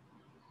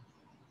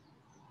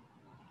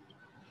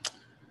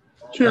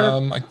 Chair.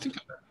 I think.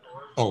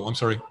 Oh, I'm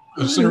sorry.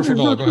 Senator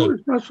Favela, go ahead.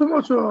 It's not so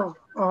much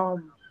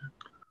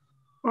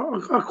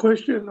a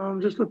question.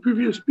 Just the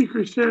previous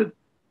speaker said,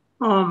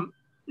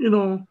 you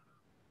know,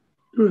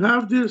 to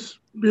have this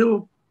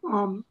bill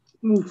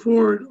move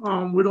forward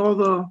with all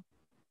the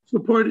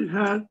support it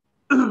had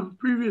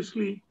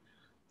previously,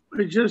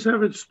 I just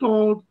have it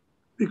stalled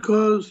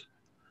because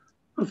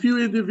a few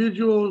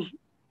individuals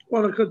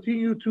want to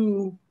continue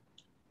to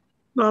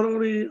not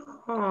only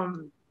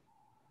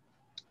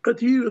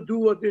continue to do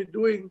what they're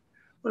doing,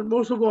 but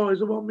most of all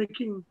is about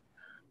making,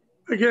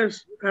 I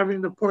guess, having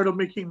the part of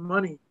making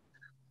money.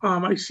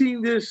 I've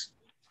seen this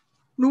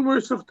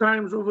numerous of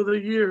times over the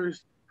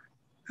years,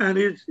 and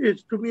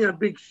it's to me a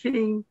big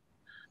shame,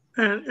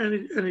 and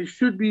it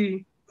should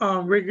be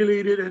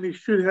regulated, and it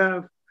should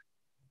have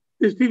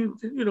this thing.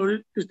 You know,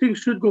 this thing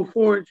should go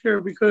forward, Chair,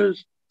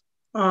 because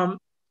I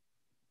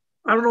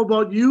don't know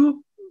about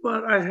you,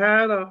 but I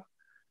had a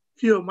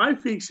few of my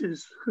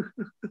faces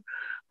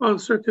on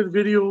certain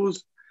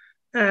videos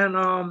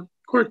and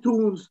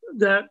cartoons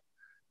that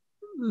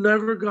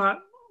never got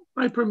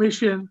my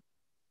permission,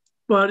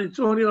 but it's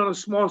only on a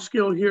small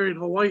scale here in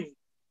Hawaii.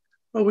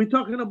 But we're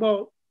talking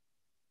about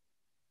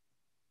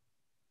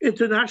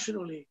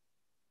internationally.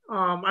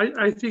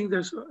 I think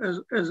that's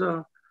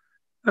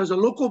as a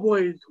local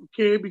boy, it's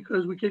okay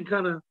because we can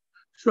kind of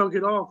shrug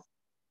it off.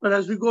 But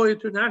as we go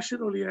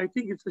internationally, I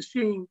think it's a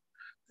shame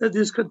that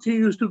this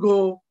continues to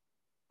go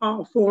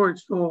forward.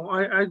 So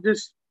I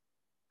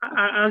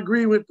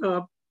agree with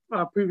the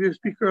previous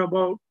speaker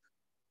about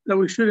that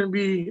we shouldn't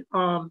be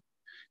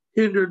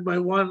hindered by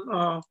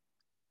one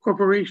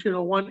corporation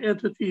or one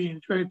entity in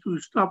trying to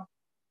stop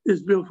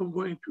this bill from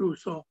going through.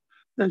 So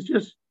that's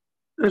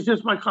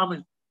just my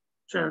comment,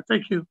 Chair.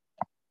 Thank you.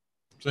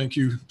 Thank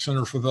you,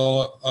 Senator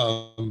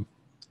Favela.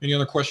 Any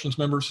other questions,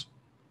 members?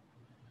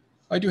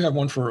 I do have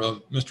one for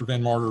Mr.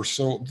 Van Marter.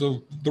 So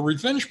the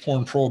revenge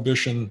porn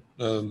prohibition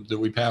that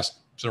we passed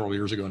several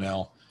years ago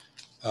now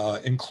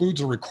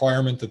includes a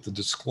requirement that the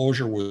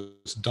disclosure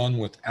was done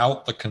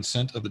without the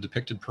consent of the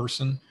depicted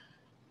person.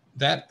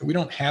 That we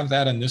don't have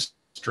that in this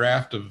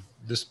draft of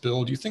this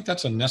bill. Do you think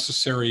that's a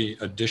necessary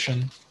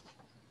addition?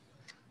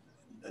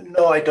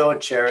 No, I don't,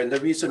 Chair. And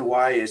the reason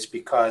why is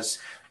because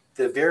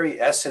the very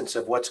essence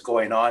of what's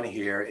going on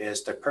here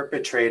is the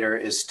perpetrator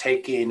is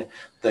taking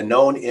the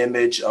known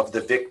image of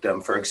the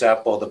victim, for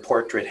example, the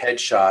portrait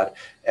headshot,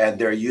 and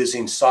they're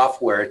using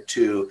software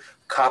to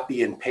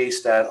copy and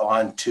paste that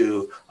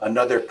onto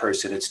another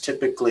person. It's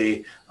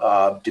typically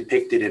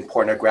depicted in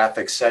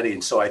pornographic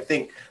settings. So I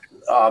think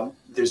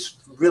there's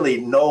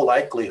really no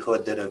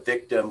likelihood that a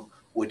victim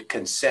would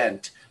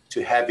consent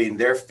to having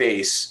their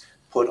face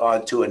put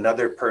onto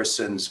another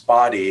person's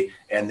body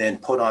and then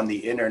put on the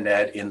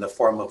internet in the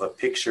form of a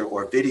picture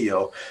or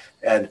video.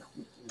 And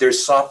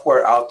there's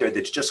software out there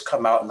that's just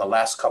come out in the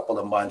last couple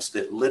of months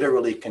that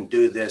literally can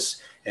do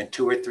this in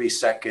 2 or 3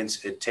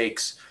 seconds. It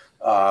takes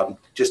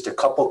just a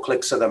couple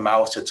clicks of the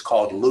mouse. It's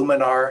called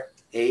Luminar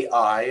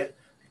AI. It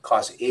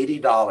costs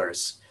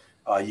 $80.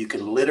 You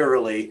can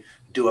literally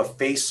do a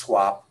face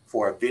swap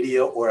for a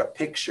video or a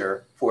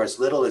picture for as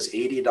little as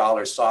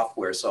 $80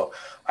 software. So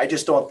I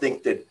just don't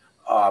think that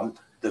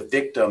the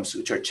victims,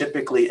 which are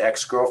typically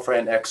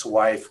ex-girlfriend,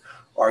 ex-wife,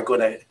 are going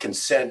to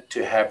consent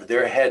to have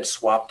their head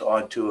swapped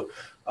onto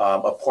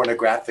a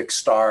pornographic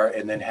star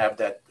and then have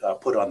that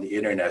put on the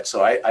internet.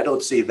 So I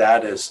don't see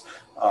that as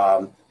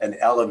an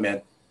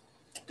element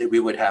that we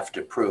would have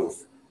to prove.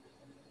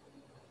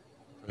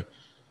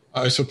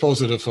 I suppose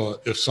that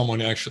if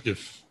someone actually,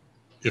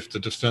 if the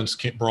defense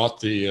brought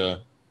the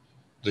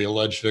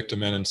alleged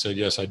victim in and said,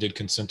 yes, I did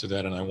consent to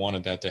that and I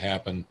wanted that to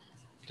happen,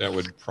 that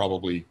would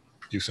probably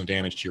do some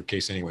damage to your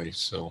case anyway.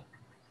 So,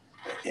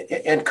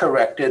 and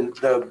correct. And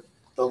the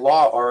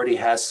law already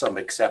has some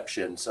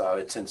exceptions.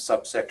 It's in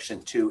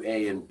subsection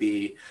 2A and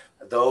B.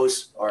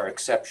 Those are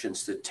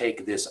exceptions that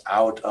take this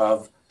out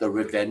of the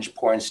revenge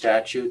porn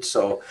statute.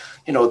 So,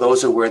 you know,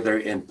 those are where they're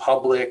in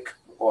public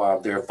or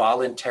they're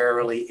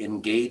voluntarily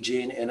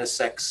engaging in a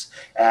sex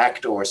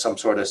act or some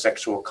sort of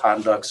sexual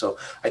conduct. So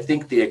I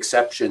think the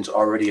exceptions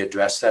already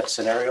address that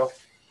scenario.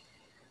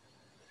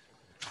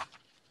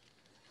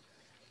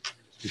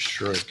 Be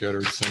sure I've got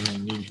everything I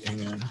need.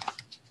 Hang on.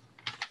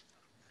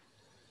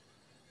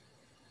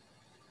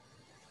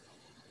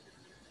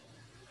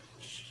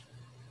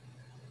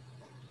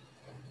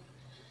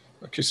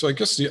 Okay, so I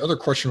guess the other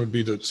question would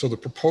be that, so the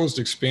proposed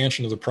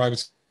expansion of the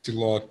privacy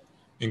law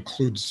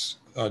includes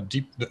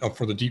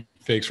for the deep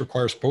fakes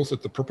requires both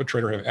that the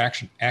perpetrator have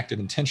acted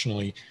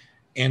intentionally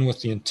and with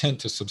the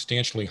intent to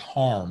substantially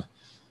harm.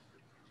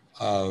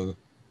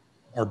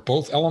 Are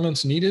both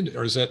elements needed,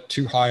 or is that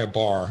too high a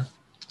bar?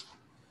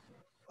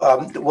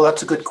 Well,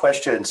 that's a good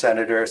question,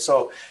 Senator.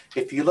 So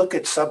if you look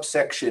at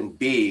subsection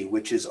B,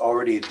 which is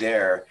already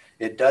there,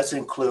 it does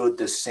include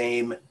the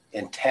same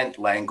intent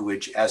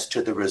language as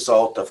to the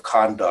result of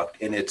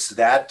conduct. And it's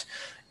that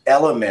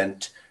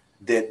element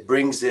that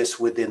brings this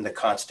within the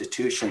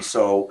Constitution.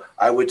 So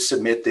I would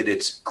submit that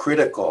it's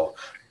critical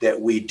that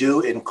we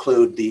do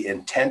include the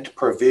intent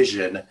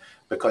provision,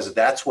 because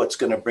that's what's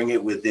going to bring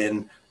it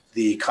within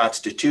the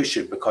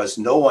Constitution, because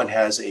no one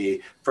has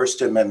a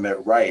First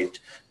Amendment right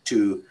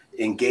to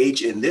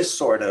engage in this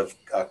sort of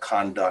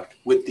conduct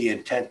with the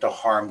intent to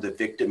harm the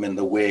victim in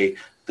the way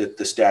that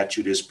the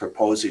statute is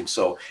proposing.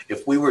 So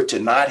if we were to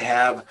not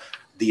have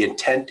the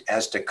intent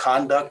as to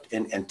conduct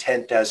and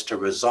intent as to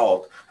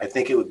result, I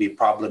think it would be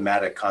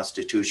problematic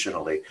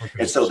constitutionally. Okay.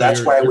 And so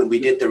that's why when we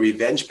did the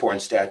revenge porn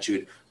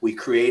statute, we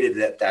created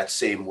it that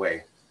same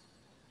way.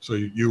 So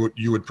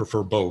you would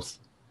prefer both?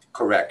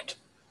 Correct.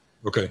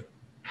 Okay.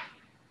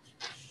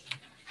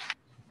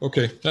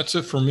 Okay, that's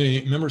it for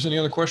me. Members, any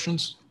other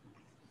questions?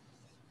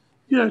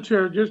 Yeah,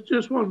 Chair,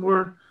 just one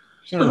more.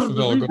 Senator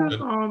Favela, go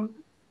ahead.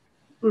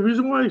 The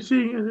reason why I'm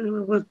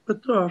saying what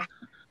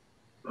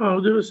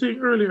they were saying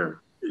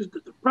earlier is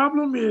that the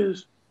problem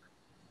is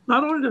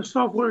not only the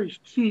software is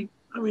cheap.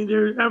 I mean,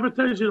 they're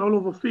advertising all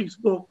over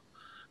Facebook.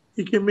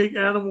 You can make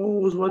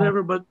animals,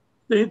 whatever, but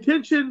the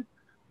intention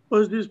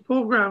was these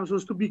programs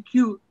was to be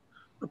cute.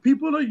 But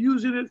people are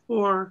using it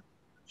for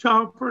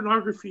child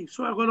pornography.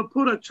 So I'm gonna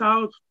put a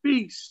child's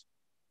face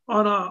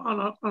on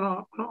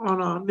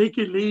a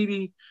naked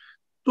lady.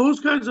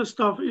 Those kinds of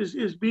stuff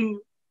is being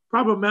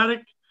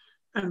problematic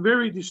and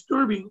very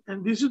disturbing.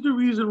 And this is the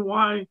reason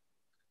why,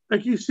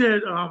 like you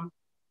said,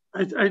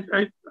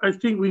 I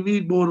think we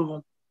need both of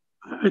them.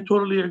 I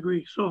totally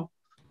agree. So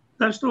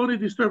that's the only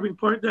disturbing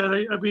part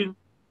that I've been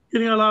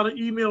getting a lot of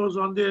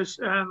emails on this.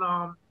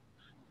 And,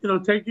 you know,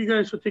 thank you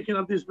guys for taking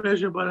up this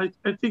measure. But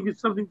I think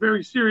it's something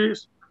very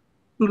serious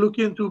to look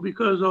into,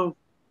 because of,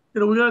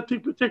 you know, we got to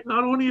protect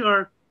not only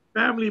our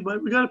family,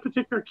 but we got to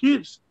protect our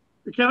kids.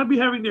 They cannot be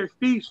having their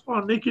face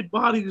on naked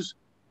bodies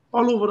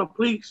all over the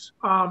place.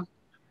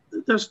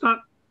 That's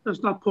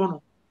not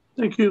porno.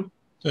 Thank you.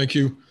 Thank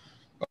you.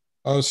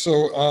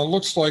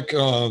 Looks like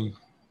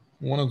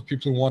one of the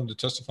people who wanted to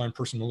testify in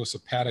person, Melissa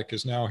Paddock,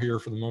 is now here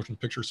for the Motion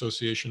Picture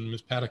Association.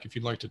 Ms. Paddock, if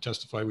you'd like to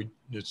testify,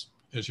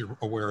 as you're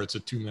aware, it's a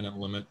 2-minute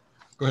limit.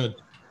 Go ahead.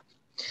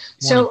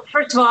 So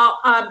first of all,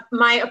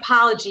 my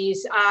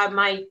apologies.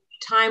 My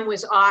time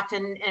was off,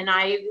 and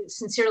I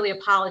sincerely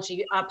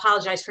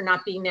apologize for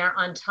not being there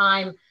on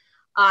time.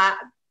 I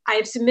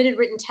have submitted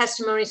written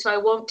testimony, so I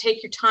won't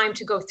take your time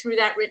to go through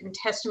that written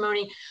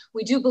testimony.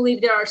 We do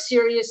believe there are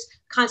serious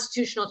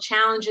constitutional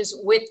challenges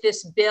with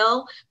this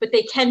bill, but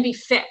they can be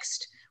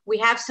fixed. We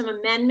have some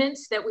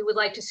amendments that we would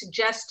like to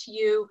suggest to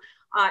you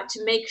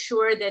to make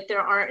sure that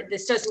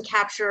this doesn't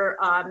capture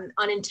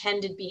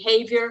unintended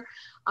behavior.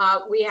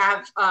 We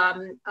have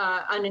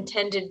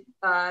unintended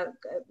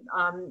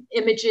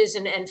images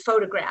and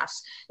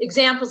photographs.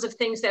 Examples of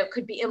things that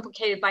could be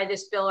implicated by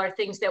this bill are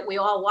things that we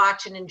all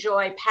watch and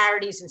enjoy: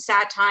 parodies and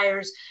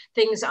satires,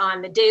 things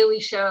on The Daily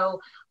Show,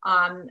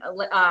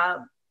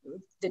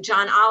 the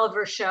John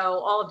Oliver Show.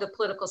 All of the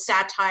political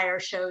satire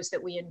shows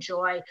that we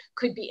enjoy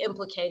could be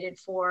implicated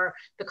for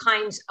the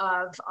kinds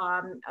of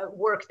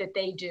work that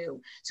they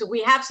do. So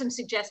we have some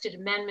suggested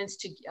amendments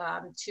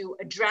to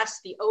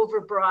address the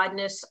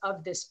overbroadness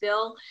of this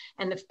bill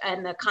and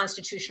the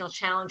constitutional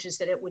challenges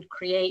that it would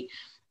create.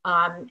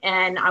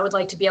 And I would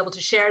like to be able to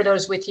share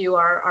those with you.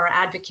 Our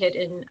advocate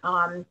in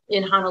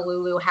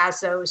Honolulu has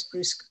those,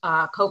 Bruce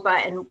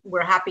Copa, and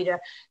we're happy to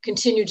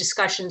continue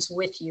discussions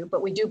with you.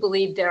 But we do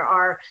believe there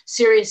are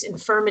serious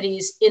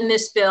infirmities in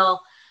this bill,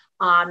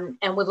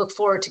 and we look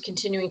forward to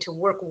continuing to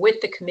work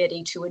with the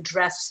committee to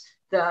address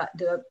the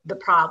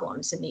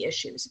problems and the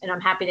issues. And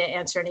I'm happy to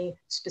answer any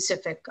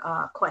specific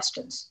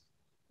questions.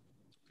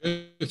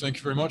 Okay, thank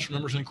you very much.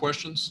 Members, any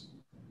questions?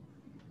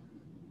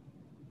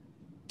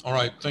 All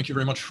right, thank you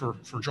very much for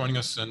joining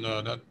us, and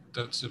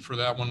that's it for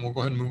that one. We'll go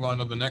ahead and move on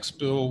to the next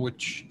bill,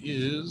 which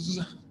is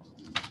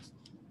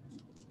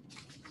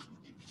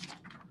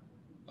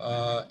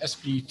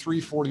SB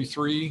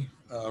 343,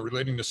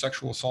 relating to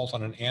sexual assault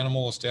on an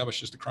animal,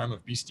 establishes the crime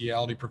of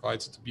bestiality,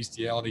 provides that the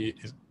bestiality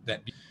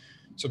that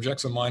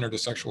subjects a minor to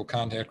sexual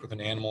contact with an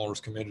animal or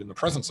is committed in the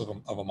presence of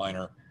a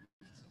minor.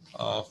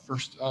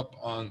 First up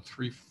on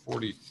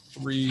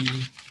 343.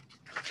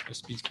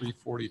 SB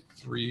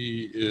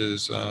 343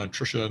 is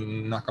Tricia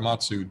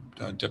Nakamatsu,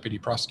 Deputy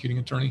Prosecuting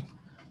Attorney.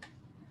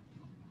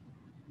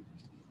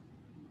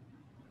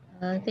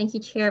 Thank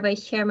you, Chair,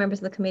 Vice Chair, members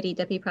of the committee.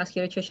 Deputy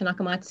Prosecutor Tricia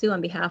Nakamatsu on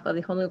behalf of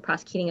the Honolulu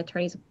Prosecuting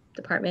Attorney's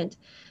Department.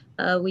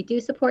 We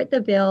do support the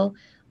bill.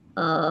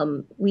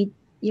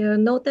 You'll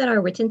note that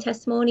our written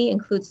testimony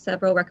includes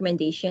several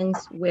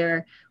recommendations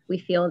where we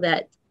feel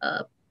that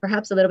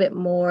perhaps a little bit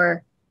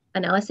more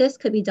analysis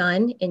could be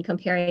done in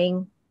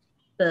comparing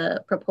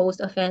the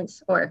proposed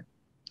offense or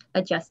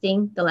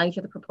adjusting the language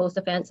of the proposed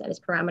offense and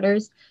its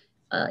parameters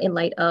in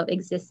light of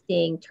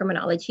existing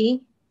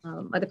terminology.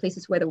 Other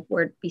places where the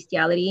word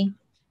bestiality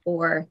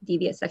or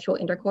deviant sexual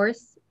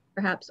intercourse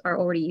perhaps are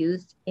already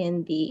used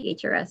in the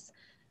HRS,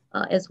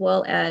 as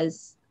well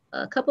as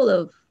a couple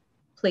of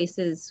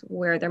places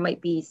where there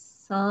might be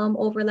some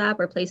overlap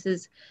or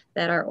places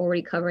that are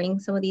already covering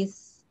some of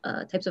these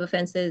types of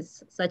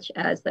offenses, such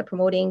as the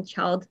promoting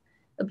child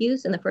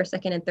abuse in the first,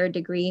 second, and third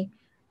degree,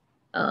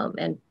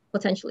 and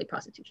potentially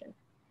prostitution.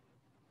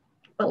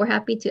 But we're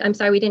happy to, I'm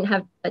sorry, we didn't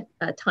have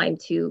a time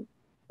to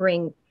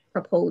bring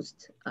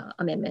proposed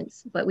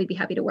amendments, but we'd be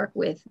happy to work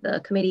with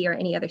the committee or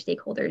any other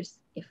stakeholders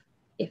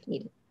if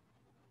needed.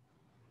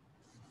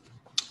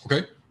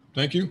 Okay,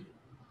 thank you.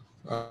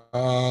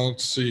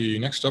 Let's see,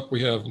 next up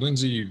we have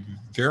Lindsay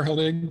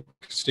Verheldig,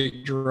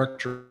 State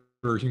Director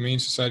for Humane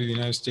Society of the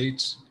United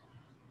States.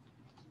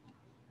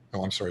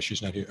 Oh, I'm sorry,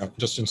 she's not here,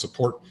 just in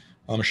support.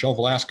 Michelle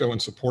Velasco in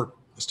support.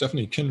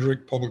 Stephanie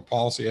Kendrick, Public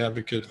Policy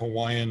Advocate,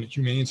 Hawaiian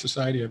Humane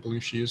Society. I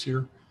believe she is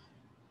here.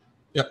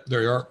 Yep,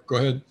 there you are. Go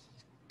ahead.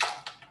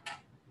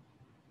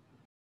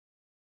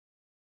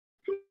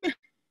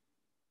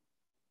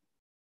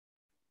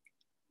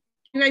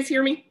 You guys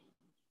hear me?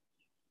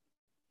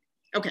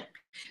 Okay.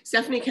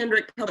 Stephanie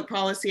Kendrick, Public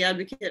Policy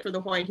Advocate for the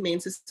Hawaiian Humane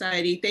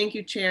Society. Thank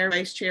you, Chair,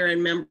 Vice Chair,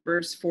 and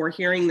members for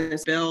hearing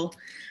this bill.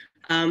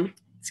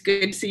 It's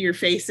good to see your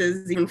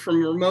faces, even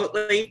from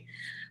remotely.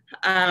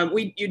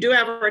 You do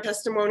have our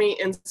testimony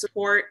in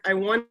support. I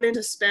wanted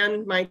to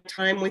spend my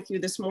time with you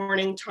this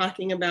morning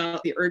talking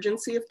about the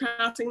urgency of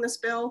passing this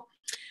bill.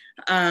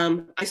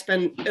 I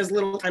spend as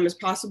little time as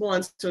possible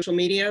on social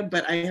media,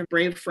 but I have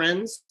brave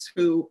friends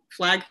who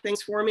flag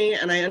things for me,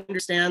 and I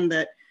understand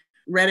that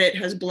Reddit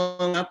has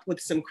blown up with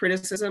some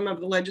criticism of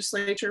the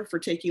legislature for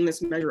taking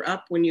this measure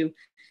up when you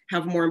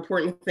have more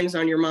important things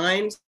on your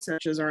mind,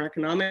 such as our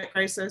economic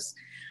crisis.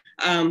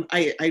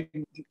 I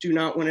do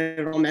not want to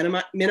at all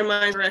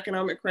minimize our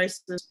economic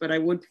crisis, but I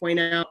would point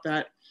out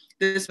that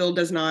this bill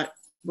does not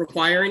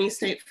require any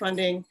state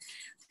funding.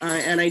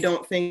 And I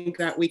don't think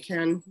that we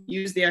can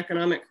use the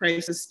economic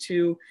crisis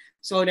to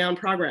slow down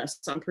progress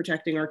on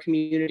protecting our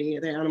community,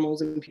 the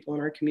animals and people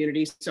in our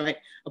community. So I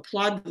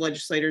applaud the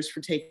legislators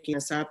for taking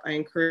this up. I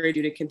encourage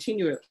you to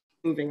continue it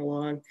moving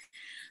along.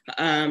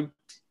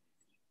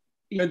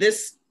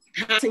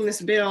 Passing this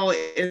bill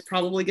is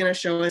probably going to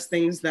show us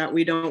things that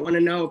we don't want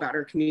to know about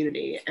our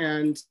community.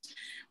 And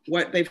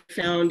what they've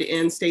found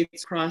in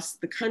states across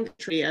the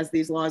country as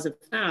these laws have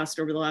passed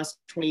over the last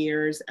 20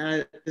 years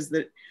is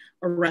that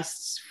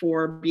arrests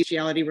for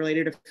bestiality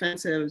related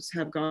offenses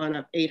have gone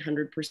up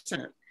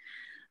 800%.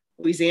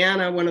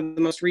 Louisiana, one of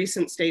the most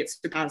recent states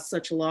to pass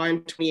such a law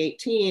in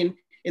 2018,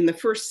 in the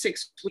first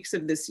 6 weeks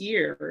of this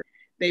year,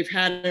 they've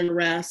had an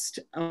arrest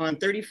on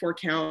 34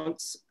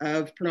 counts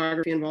of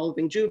pornography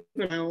involving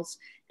juveniles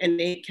and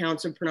 8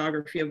 counts of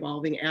pornography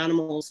involving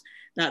animals.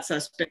 That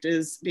suspect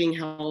is being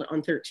held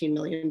on $13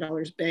 million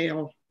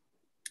bail.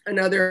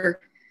 Another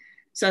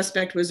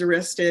suspect was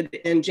arrested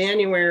in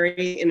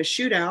January in a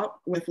shootout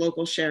with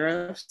local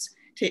sheriffs,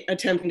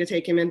 attempting to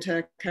take him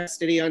into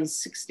custody on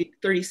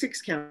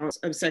 36 counts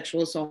of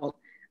sexual assault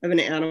of an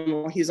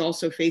animal. He's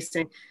also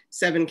facing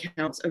 7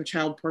 counts of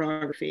child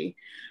pornography.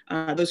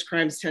 Those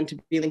crimes tend to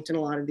be linked in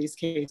a lot of these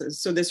cases.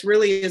 So this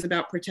really is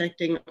about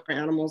protecting our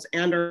animals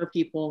and our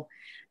people.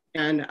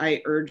 And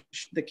I urge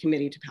the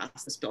committee to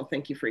pass this bill.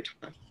 Thank you for your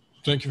time.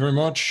 Thank you very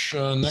much.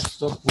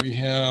 Next up, we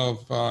have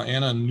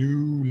Anna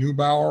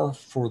Neubauer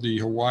for the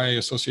Hawaii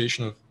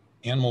Association of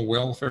Animal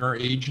Welfare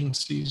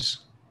Agencies.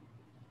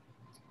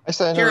 Hi,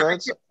 Senator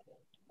Rhodes.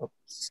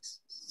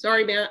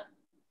 Sorry, Matt.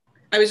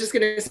 I was just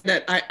going to say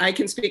that I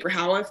can speak for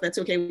Howa, if that's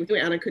okay with you.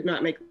 Anna could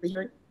not make the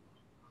hearing.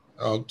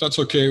 That's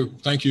okay.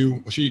 Thank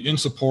you. She in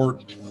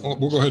support.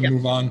 We'll go ahead and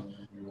move on.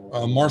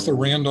 Martha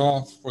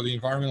Randolph for the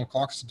Environmental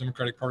Caucus of the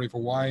Democratic Party of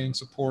Hawaii in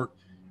support.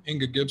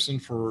 Inga Gibson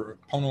for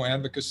Pono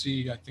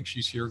Advocacy. I think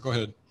she's here. Go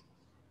ahead.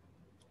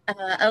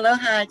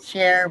 Aloha,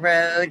 Chair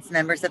Rhodes,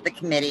 members of the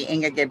committee.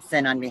 Inga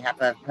Gibson on behalf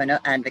of Pono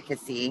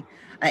Advocacy.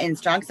 In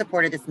strong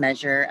support of this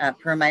measure,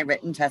 per my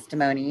written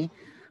testimony,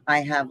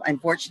 I have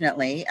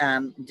unfortunately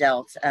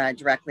dealt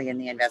directly in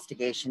the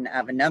investigation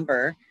of a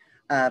number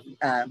of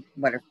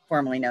what are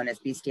formerly known as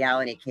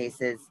bestiality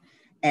cases.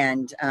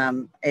 And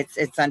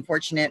it's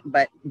unfortunate,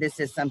 but this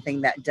is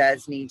something that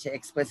does need to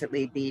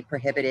explicitly be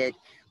prohibited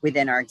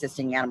within our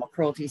existing animal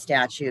cruelty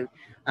statute.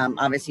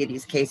 Obviously,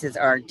 these cases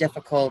are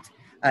difficult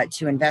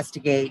to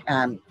investigate.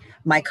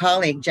 My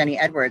colleague, Jenny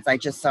Edwards, I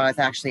just saw is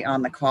actually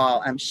on the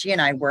call. She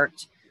and I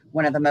worked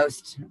one of the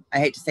most, I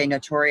hate to say,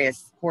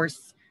 notorious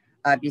horse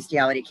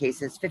bestiality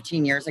cases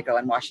 15 years ago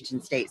in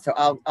Washington State. So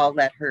I'll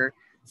let her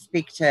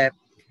speak to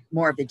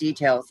more of the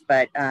details,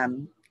 but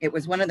it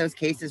was one of those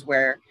cases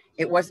where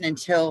it wasn't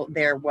until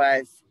there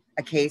was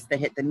a case that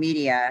hit the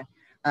media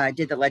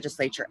did the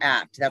legislature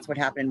act. That's what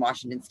happened in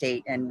Washington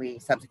State, and we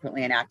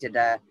subsequently enacted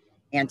a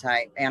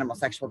anti-animal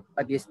sexual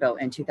abuse bill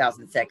in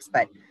 2006.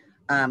 But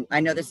I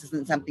know this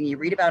isn't something you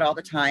read about all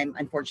the time.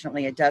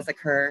 Unfortunately, it does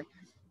occur.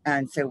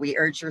 And so we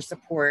urge your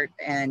support,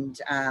 and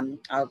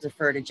I'll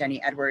defer to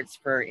Jenny Edwards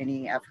for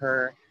any of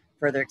her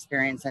further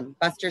experience. And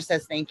Buster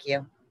says thank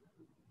you.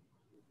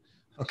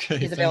 Okay.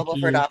 He's available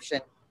for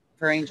adoption.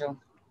 for Angel.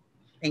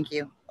 Thank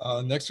you.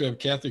 Next, we have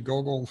Kathy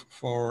Gogol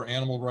for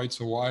Animal Rights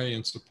Hawaii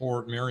and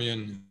support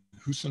Marion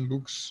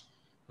Husenbu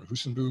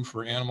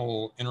for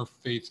Animal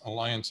Interfaith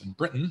Alliance in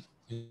Britain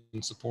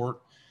in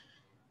support.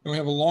 And we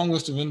have a long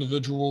list of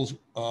individuals,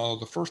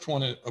 the first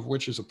one of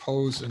which is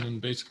opposed, and then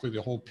basically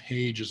the whole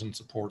page is in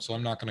support. So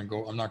I'm not going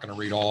to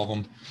read all of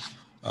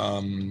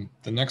them.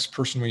 The next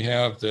person we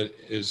have that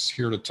is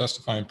here to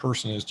testify in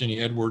person is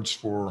Jenny Edwards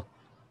for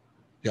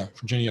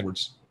Jenny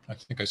Edwards. I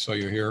think I saw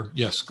you here.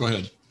 Yes, go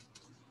ahead.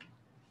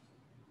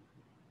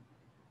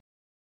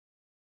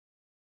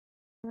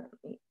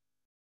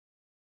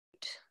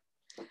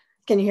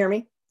 Can you hear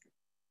me?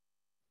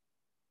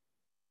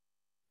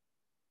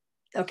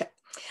 Okay.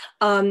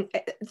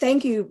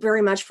 Thank you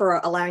very much for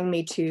allowing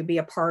me to be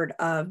a part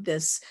of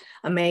this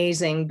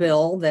amazing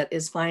bill that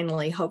is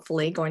finally,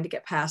 hopefully, going to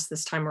get passed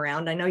this time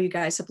around. I know you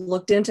guys have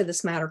looked into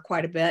this matter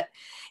quite a bit.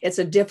 It's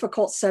a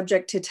difficult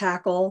subject to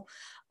tackle.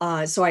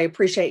 So I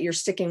appreciate your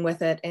sticking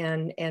with it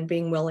and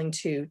being willing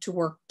to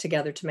work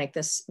together to make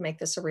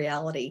this a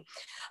reality.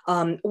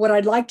 What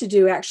I'd like to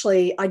do,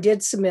 actually, I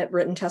did submit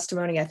written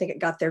testimony. I think it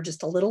got there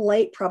just a little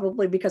late,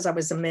 probably because I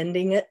was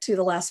amending it to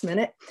the last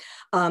minute.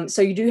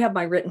 So you do have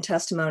my written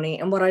testimony.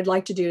 And what I'd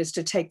like to do is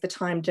to take the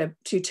time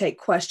to take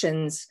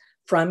questions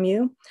from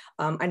you.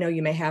 I know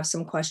you may have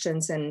some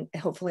questions, and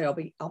hopefully I'll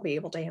be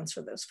able to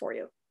answer those for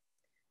you.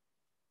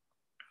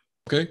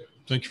 Okay,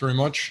 thank you very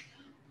much.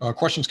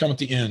 Questions come at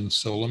the end,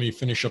 so let me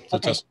finish up the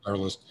testifier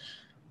list.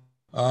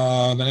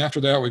 Then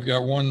after that, we've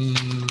got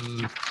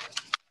 1,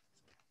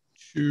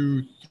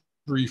 2,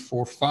 3,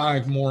 4,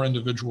 5 more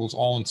individuals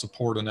all in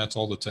support, and that's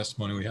all the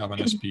testimony we have on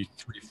SB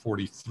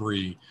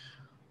 343.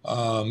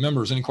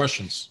 Members, any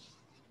questions?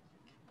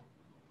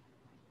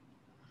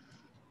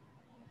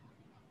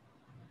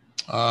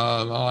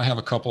 I have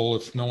a couple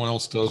if no one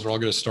else does, or I'll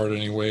get us started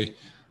anyway.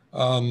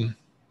 So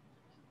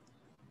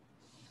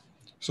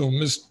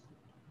Ms.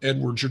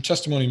 Edwards, your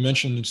testimony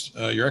mentions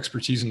your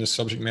expertise in this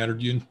subject matter.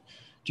 Do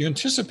you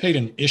anticipate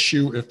an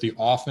issue if the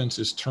offense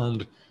is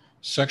termed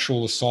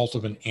sexual assault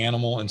of an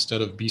animal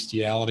instead of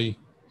bestiality?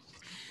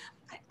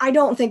 I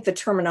don't think the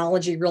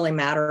terminology really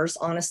matters,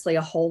 honestly,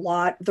 a whole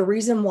lot. The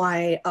reason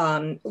why,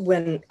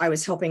 when I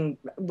was helping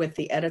with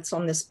the edits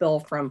on this bill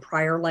from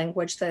prior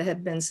language that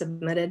had been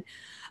submitted,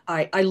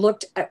 I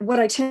looked at, what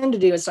I tend to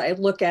do is I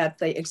look at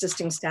the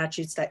existing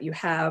statutes that you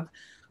have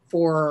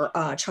for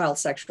child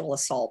sexual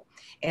assault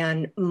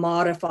and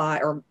modify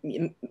or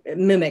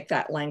mimic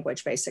that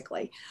language,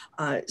 basically.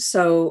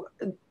 So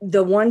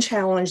the one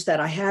challenge that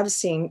I have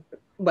seen,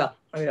 well,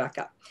 let me back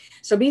up.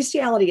 So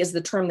bestiality is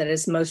the term that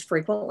is most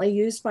frequently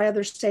used by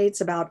other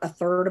states. About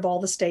 1/3 of all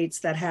the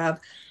states that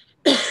have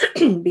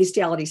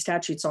bestiality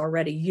statutes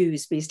already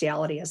use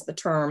bestiality as the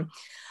term.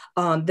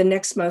 The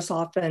next most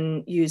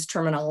often used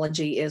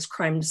terminology is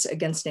crimes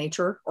against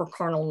nature or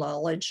carnal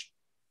knowledge.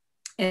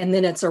 And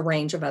then it's a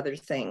range of other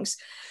things.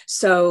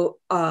 So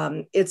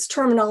it's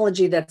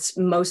terminology that's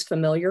most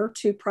familiar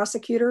to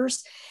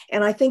prosecutors.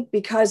 And I think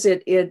because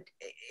it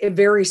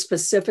very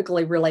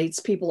specifically relates,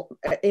 people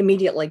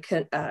immediately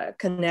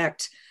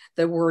connect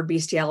the word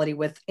bestiality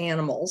with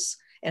animals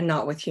and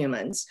not with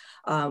humans,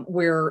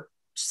 where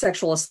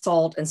sexual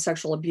assault and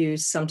sexual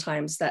abuse,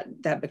 sometimes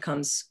that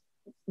becomes,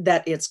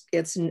 that it's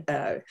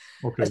okay,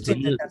 but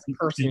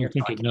you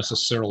think it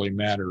necessarily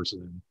matters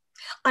then?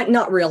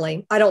 Not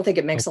really. I don't think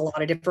it makes a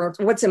lot of difference.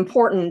 What's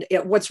important,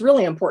 what's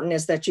really important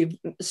is that you've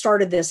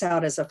started this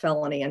out as a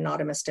felony and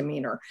not a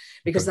misdemeanor,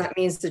 because that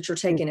means that you're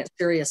taking it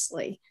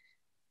seriously.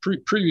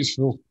 Previous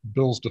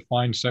bills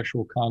defined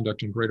sexual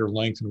conduct in greater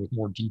length and with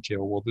more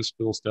detail. Well, this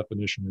bill's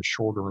definition is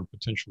shorter and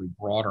potentially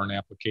broader in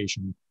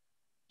application.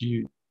 Do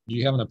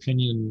you have an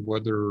opinion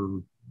whether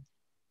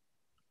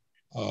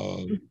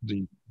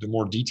the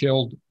more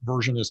detailed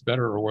version is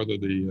better, or whether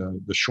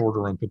the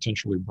shorter and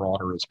potentially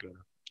broader is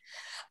better?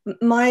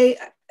 My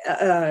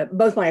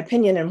both my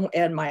opinion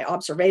and my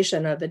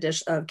observation of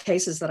of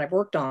cases that I've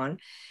worked on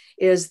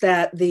is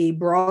that the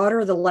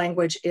broader the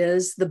language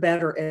is, the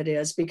better it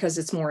is, because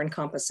it's more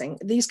encompassing.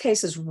 These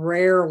cases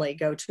rarely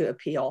go to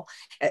appeal.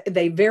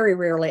 They very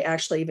rarely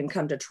actually even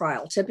come to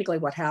trial. Typically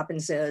what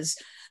happens is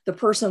the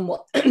person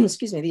will,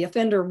 excuse me, the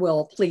offender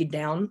will plead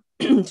down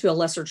to a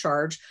lesser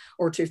charge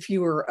or to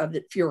fewer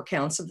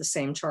counts of the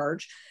same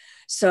charge.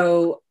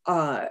 So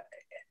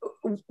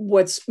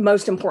what's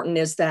most important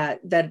is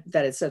that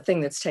it's a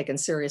thing that's taken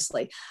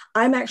seriously.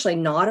 I'm actually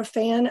not a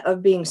fan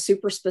of being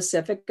super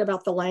specific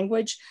about the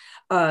language,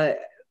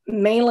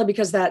 mainly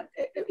because that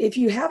if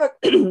you have a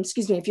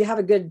excuse me, if you have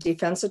a good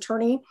defense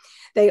attorney,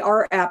 they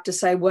are apt to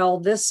say, well,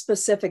 this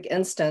specific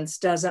instance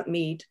doesn't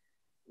meet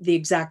the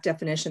exact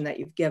definition that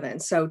you've given.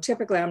 So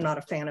typically, I'm not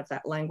a fan of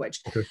that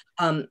language. Okay.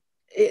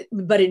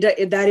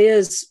 That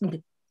is,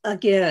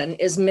 again,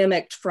 is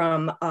mimicked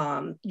from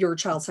your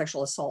child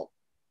sexual assault.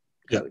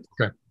 Yeah.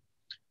 Okay.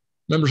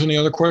 Members, any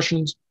other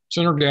questions?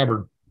 Senator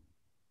Gabbard.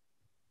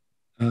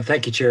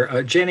 Thank you,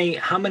 Chair. Jenny,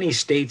 how many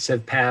states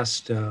have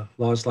passed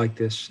laws like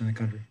this in the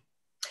country?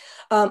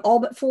 All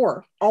but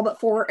four,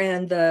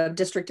 and the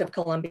District of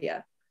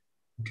Columbia.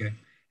 Okay.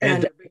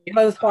 And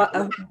both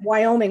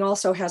Wyoming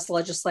also has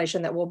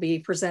legislation that will be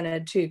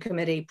presented to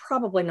committee,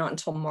 probably not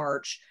until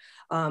March,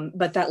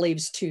 but that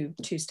leaves two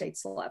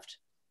states left.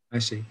 I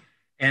see.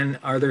 And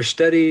are there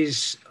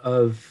studies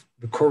of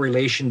the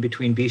correlation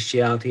between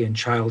bestiality and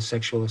child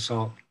sexual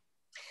assault?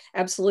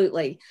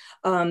 Absolutely.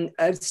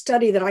 A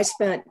study that I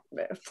spent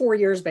 4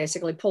 years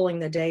basically pulling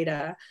the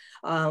data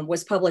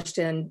was published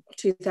in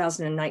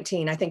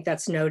 2019. I think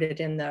that's noted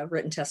in the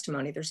written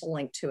testimony. There's a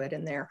link to it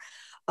in there.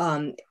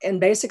 And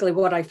basically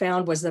what I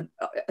found was that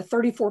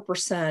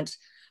 34%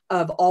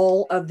 of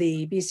all of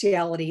the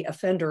bestiality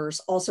offenders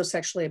also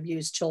sexually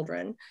abused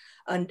children.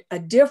 And a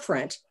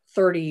different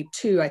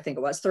 32, I think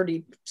it was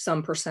 30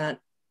 some percent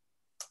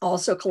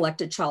also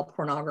collected child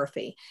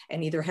pornography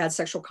and either had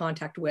sexual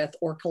contact with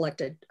or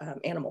collected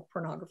animal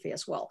pornography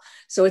as well.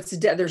 So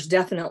there's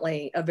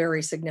definitely a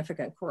very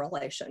significant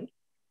correlation.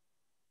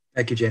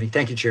 Thank you, Jenny.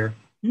 Thank you, Chair.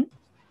 Mm-hmm.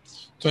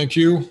 Thank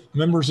you.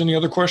 Members, any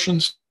other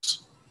questions?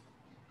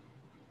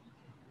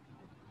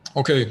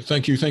 Okay,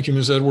 thank you. Thank you,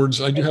 Ms.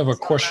 Edwards. I do have a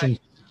question.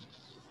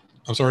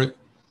 I'm sorry.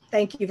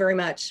 Thank you very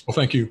much. Well,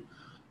 thank you.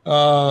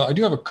 I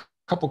do have a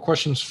couple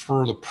questions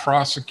for the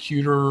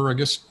prosecutor. I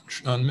guess,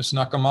 Ms.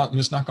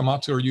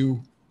 Nakamatsu, are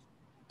you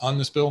on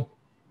this bill?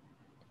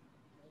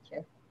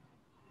 Sure.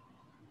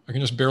 I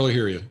can just barely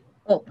hear you.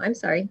 Oh, I'm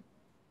sorry.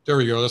 There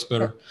we go. That's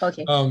better. Oh,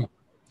 okay.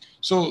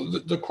 So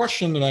the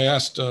question that I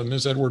asked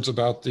Ms. Edwards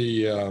about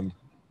the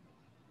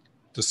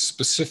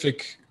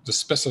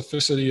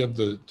specificity of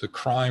the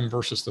crime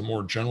versus the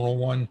more general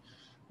one.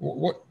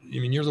 What I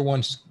mean, you're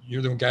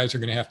the guys who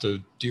are going to have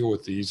to deal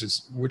with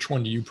these. Which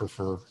one do you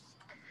prefer?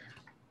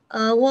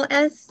 Well,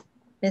 as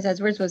Ms.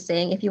 Edwards was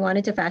saying, if you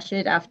wanted to fashion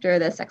it after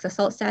the sex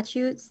assault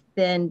statutes,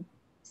 then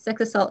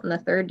sex assault in the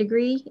 3rd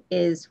degree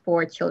is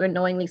for children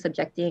knowingly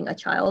subjecting a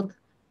child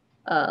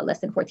less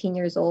than 14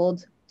 years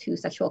old to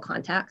sexual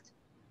contact.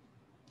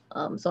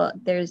 So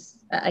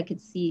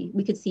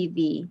we could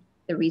see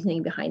the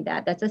reasoning behind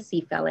that. That's a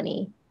C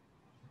felony.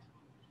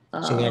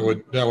 So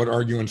that would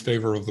argue in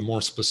favor of the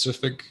more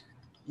specific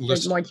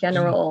list, more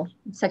general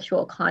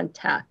sexual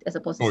contact as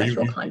opposed to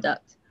sexual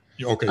conduct.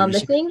 Okay.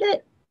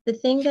 The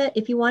thing that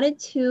if you wanted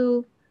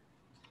to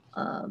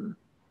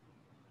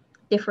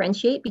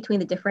differentiate between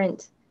the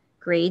different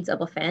grades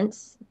of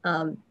offense,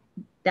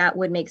 that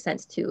would make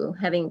sense too.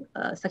 Having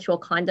sexual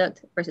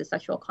conduct versus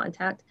sexual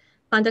contact.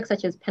 Conduct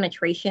such as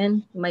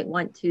penetration, you might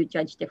want to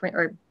judge different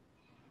or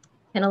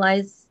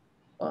penalize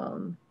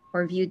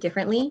or view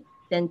differently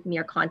than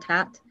mere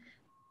contact.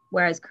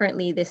 Whereas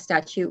currently this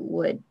statute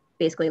would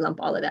basically lump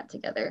all of that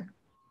together.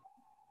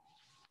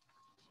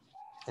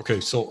 Okay,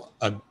 so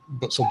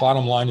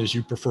bottom line is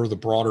you prefer the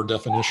broader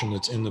definition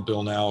that's in the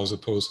bill now as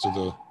opposed to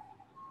the,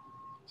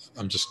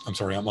 I'm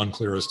sorry, I'm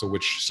unclear as to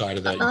which side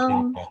of that you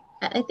came from.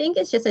 I think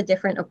it's just a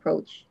different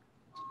approach.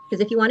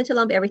 Because if you wanted to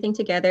lump everything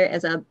together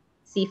as a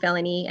C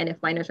felony, and if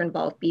minors are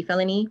involved, B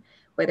felony,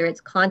 whether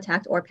it's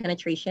contact or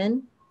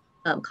penetration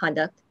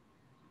conduct,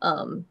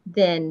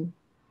 then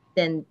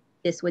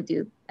this would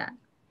do that.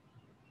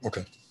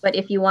 Okay. But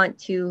if you want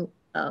to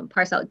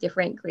parse out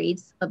different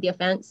grades of the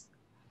offense,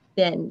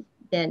 then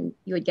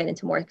you would get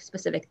into more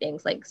specific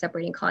things like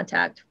separating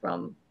contact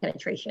from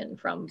penetration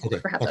from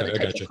perhaps other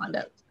types of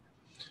conduct.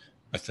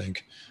 I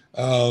think.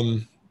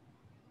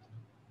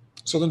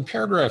 So then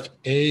paragraph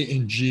A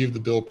and G of the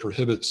bill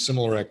prohibit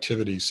similar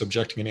activities,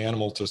 subjecting an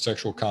animal to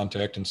sexual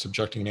contact and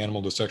subjecting an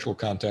animal to sexual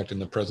contact in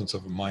the presence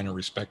of a minor,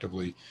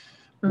 respectively.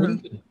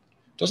 Mm-hmm.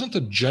 Doesn't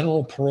the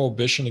general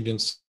prohibition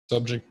against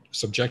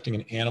subjecting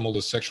an animal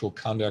to sexual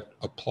conduct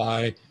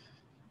apply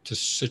to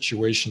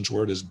situations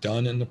where it is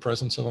done in the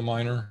presence of a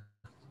minor?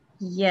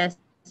 Yes,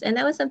 and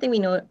that was something we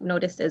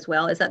noticed as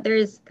well, is that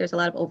there's a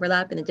lot of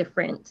overlap in the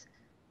different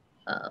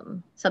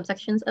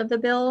subsections of the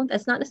bill.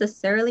 That's not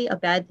necessarily a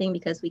bad thing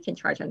because we can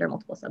charge under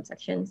multiple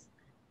subsections.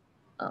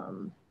 I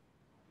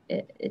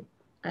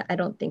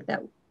don't think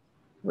that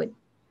would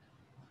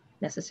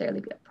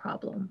necessarily be a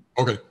problem.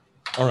 Okay,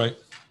 all right.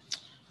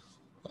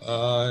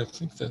 I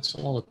think that's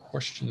all the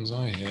questions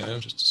I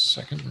have. Just a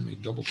second, let me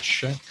double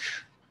check.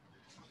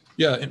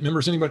 Yeah,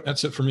 members, anybody,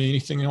 that's it for me.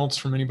 Anything else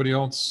from anybody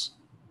else?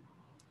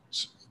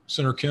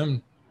 Senator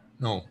Kim?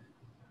 No.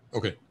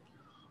 Okay.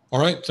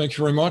 All right, thank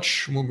you very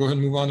much. We'll go ahead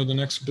and move on to the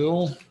next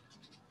bill.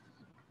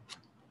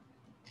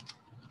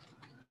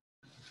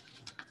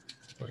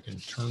 If I can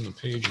turn the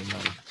page in my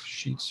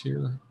sheets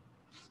here.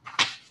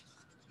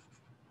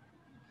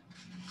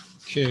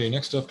 Okay,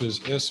 next up is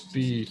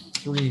SB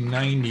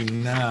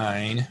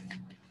 399.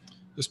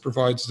 This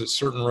provides that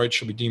certain rights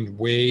shall be deemed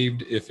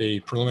waived if a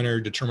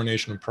preliminary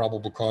determination of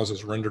probable cause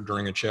is rendered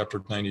during a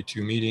Chapter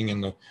 92 meeting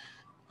and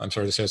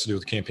this has to do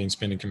with the Campaign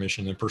Spending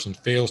Commission. The person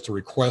fails to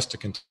request a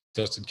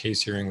contested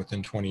case hearing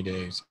within 20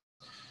 days.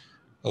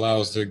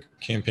 Allows the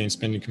Campaign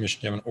Spending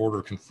Commission to have an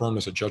order confirmed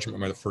as a judgment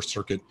by the First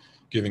Circuit,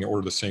 giving an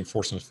order the same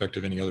force and effect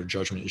of any other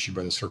judgment issued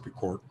by the Circuit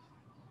Court.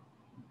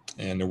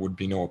 And there would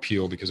be no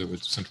appeal because it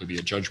would simply be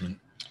a judgment.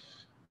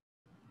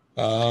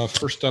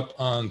 First up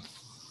on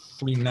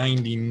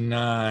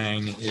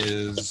 399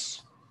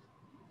 is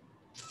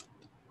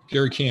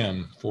Gary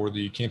Kam for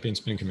the Campaign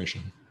Spending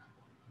Commission.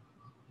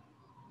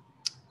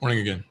 Morning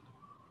again.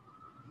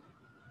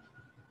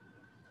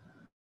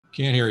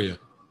 Can't hear you.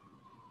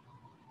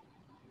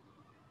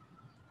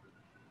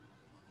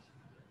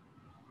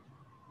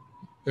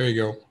 There you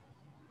go.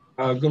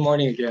 Good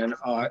morning again.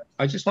 I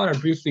just want to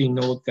briefly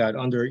note that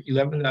under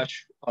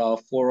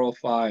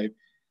 11-405,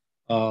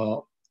 a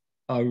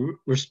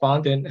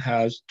respondent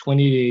has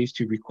 20 days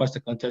to request a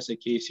contested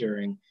case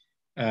hearing.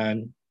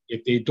 And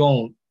if they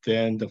don't,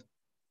 then the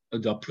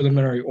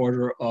preliminary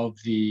order of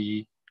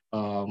the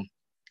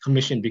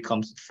commission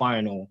becomes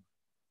final,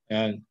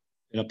 and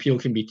an appeal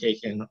can be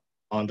taken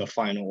on the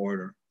final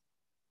order.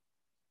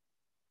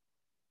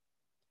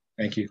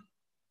 Thank you.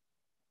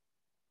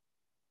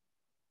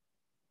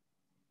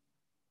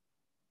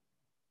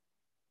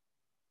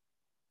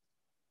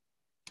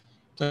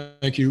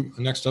 Thank you.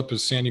 Next up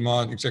is Sandy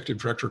Ma,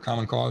 Executive Director,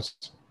 Common Cause.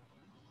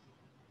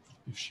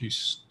 If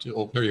she's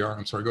still, there you are.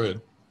 I'm sorry, go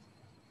ahead.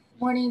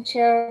 Morning,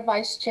 Chair,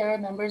 Vice Chair,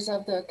 members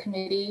of the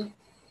committee.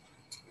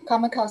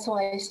 Common Cause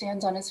Hawai'i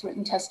stands on its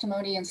written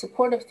testimony in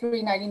support of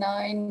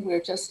 399. We're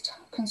just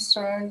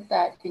concerned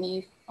that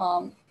any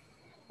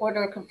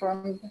order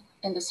confirmed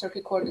in the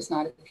circuit court is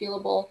not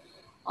appealable.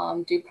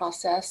 Due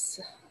process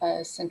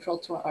is central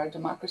to our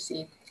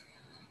democracy.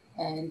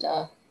 And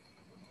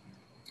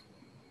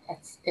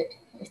that's it.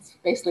 It's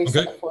basically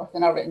set forth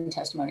in our written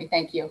testimony.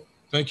 Thank you.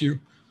 Thank you.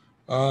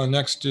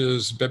 Next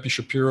is Bepi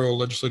Shapiro,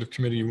 Legislative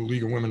Committee,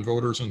 League of Women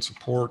Voters in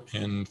support,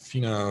 and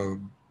Fina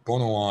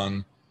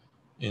Bonoan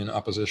in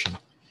opposition.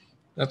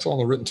 That's all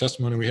the written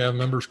testimony we have.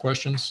 Members,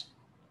 questions?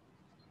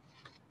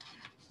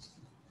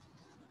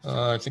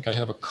 I think I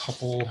have a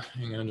couple.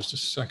 Hang on just a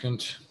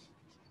second.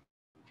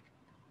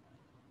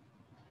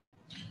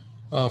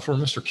 For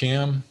Mr.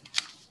 Kam.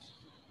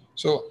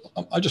 So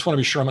I just want to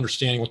be sure I'm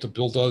understanding what the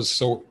bill does.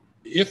 So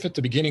if at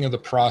the beginning of the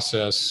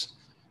process,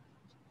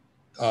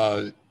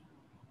 the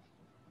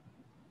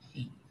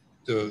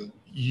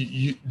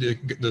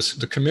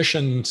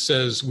commission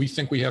says, we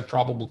think we have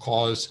probable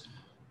cause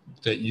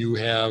that you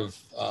have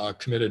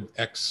committed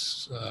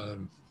X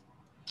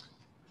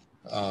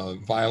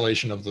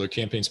violation of the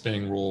campaign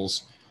spending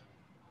rules.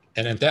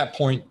 And at that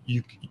point,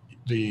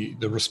 the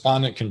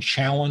respondent can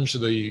challenge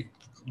the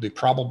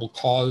probable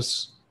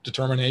cause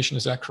determination.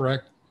 Is that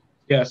correct?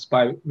 Yes,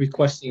 by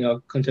requesting a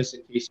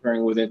contested case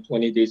hearing within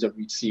 20 days of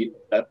receipt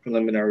of that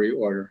preliminary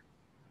order.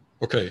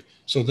 Okay,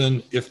 so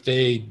then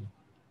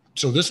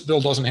so this bill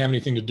doesn't have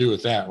anything to do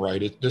with that,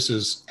 right? This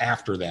is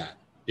after that.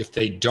 If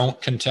they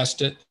don't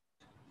contest it?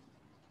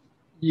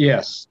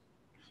 Yes.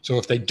 So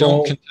if they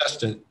don't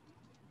contest it,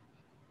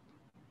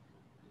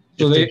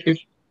 go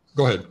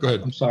ahead.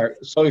 I'm sorry.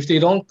 So if they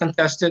don't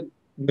contest it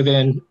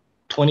within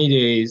 20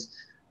 days,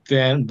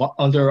 then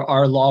under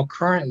our law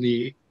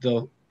currently,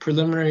 the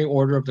preliminary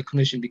order of the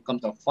commission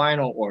becomes a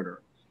final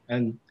order.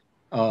 And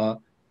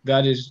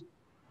that is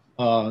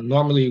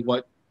normally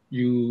what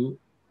you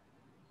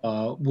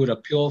would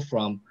appeal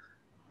from.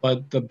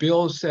 But the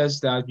bill says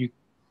that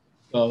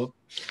the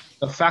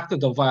fact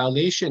that the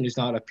violation is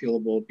not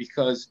appealable,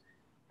 because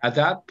at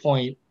that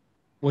point,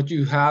 what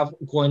you have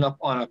going up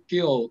on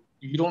appeal,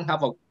 you don't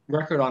have a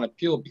record on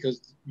appeal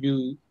because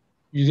you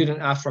didn't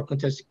ask for a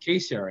contested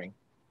case hearing.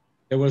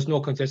 There was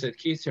no contested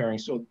case hearing.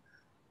 So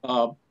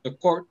the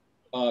court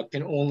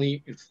can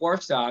only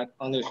enforce that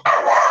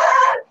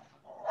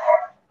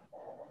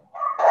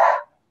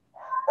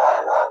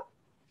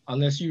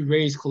unless you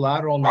raise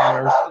collateral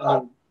matters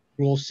under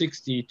Rule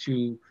 60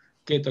 to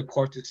get the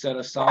court to set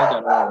aside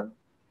that order.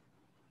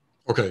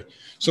 Okay,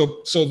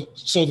 so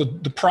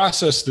the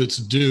process that's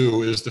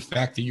due is the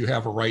fact that you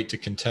have a right to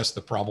contest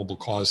the probable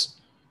cause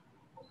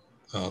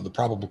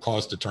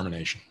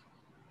determination.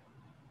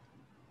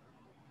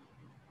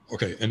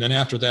 Okay, and then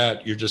after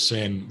that, you're just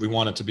saying we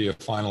want it to be a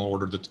final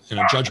order that in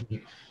a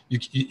judgment.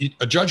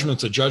 A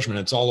judgment's a judgment.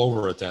 It's all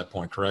over at that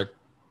point, correct?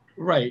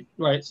 Right.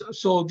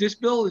 So this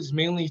bill is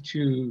mainly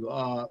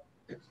to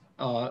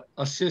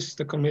assist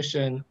the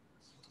commission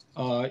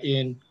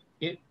in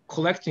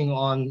collecting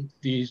on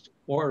these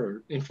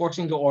orders,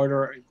 enforcing the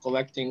order and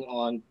collecting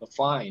on the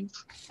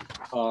fines.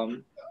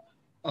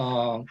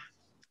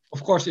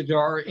 Of course, if there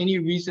are any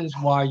reasons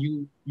why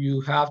you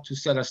have to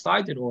set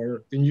aside that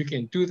order, then you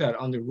can do that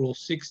under Rule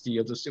 60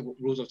 of the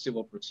Rules of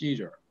Civil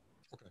Procedure.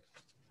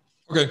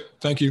 Okay,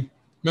 thank you.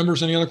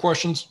 Members, any other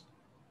questions?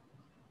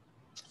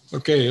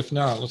 Okay, if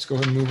not, let's go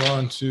ahead and move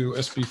on to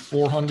SB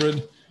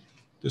 400.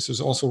 This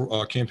is also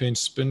a campaign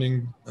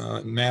spending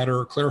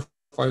matter.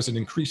 Clarifies that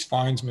increased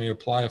fines may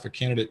apply if a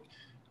candidate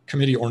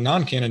committee or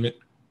non-candidate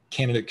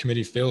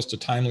committee fails to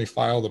timely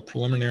file the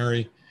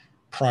preliminary,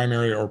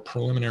 primary, or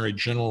preliminary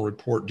general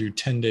report due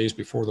 10 days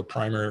before the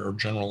primary or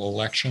general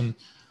election.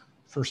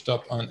 First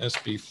up on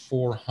SB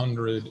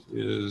 400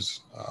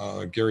 is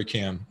Gary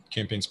Kam,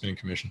 Campaign Spending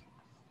Commission.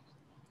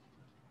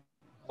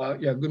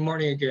 Yeah, good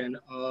morning again.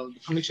 The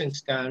commission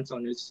stands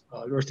on its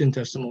written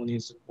testimony in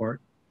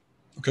support.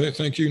 Okay,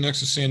 thank you.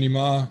 Next is Sandy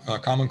Ma,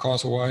 Common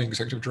Cause Hawai'i,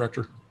 Executive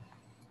Director.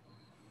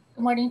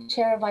 Good morning,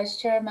 Chair, Vice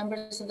Chair,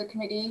 members of the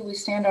committee. We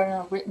stand on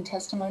our written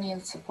testimony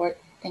and support.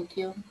 Thank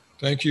you.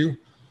 Thank you.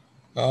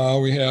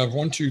 We have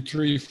 1, 2,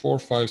 3, 4,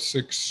 5,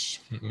 6,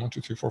 1,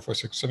 2, 3, 4, 5,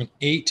 6, 7,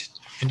 8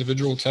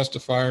 individual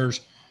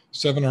testifiers.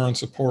 7 are in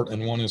support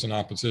and 1 is in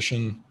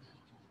opposition.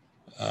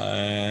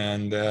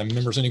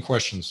 Members, any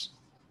questions?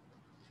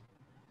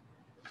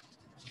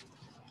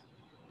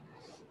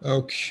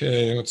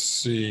 Okay, let's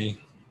see.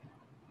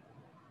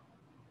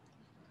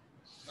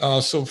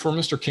 So for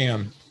Mr.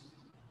 Cam,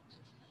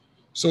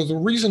 so the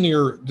reason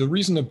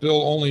the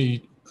bill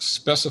only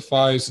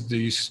specifies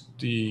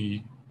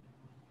the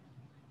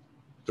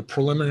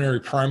preliminary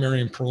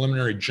primary and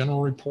preliminary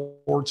general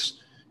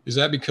reports, is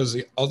that because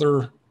the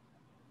other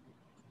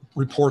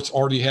reports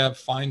already have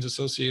fines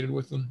associated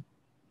with them?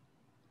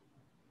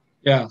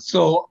 Yeah,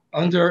 so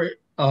under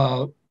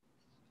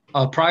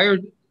prior,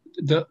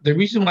 the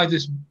reason why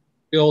this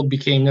bill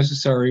became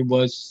necessary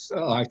was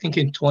I think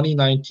in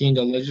 2019,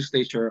 the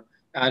legislature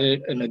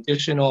added an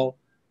additional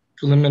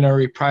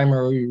preliminary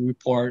primary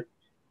report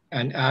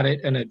and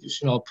added an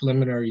additional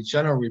preliminary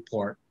general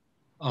report.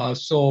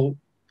 So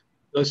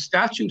the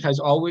statute has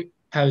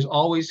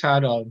always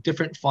had a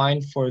different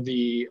fine for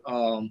the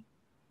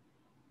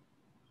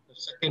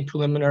second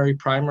preliminary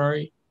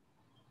primary.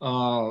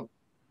 It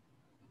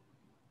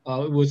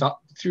was a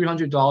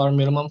 $300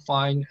 minimum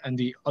fine, and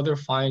the other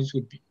fines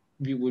would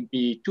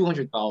be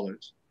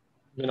 $200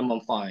 minimum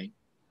fine.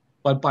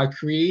 But by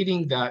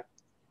creating that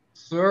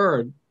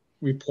third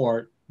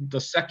report, the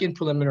second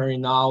preliminary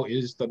now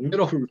is the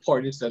middle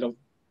report instead of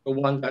the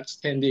one that's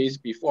 10 days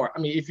before. I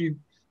mean,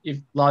 if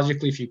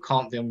logically, if you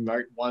count them,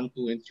 right, 1,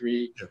 2, and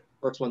 3, yeah.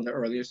 First one, the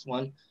earliest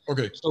one.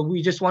 Okay. So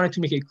we just wanted to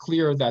make it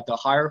clear that the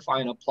higher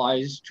fine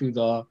applies to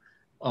the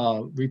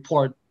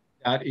report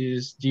that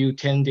is due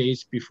 10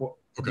 days before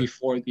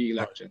the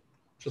election.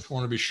 Right. Just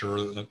want to be sure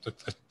that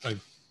I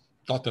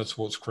thought that's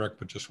what's correct,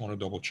 but just want to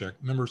double check.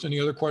 Members, any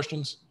other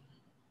questions?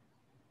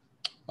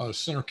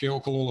 Senator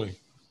Keokalole.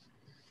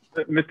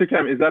 Mr.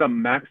 Cam, is that a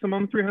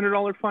maximum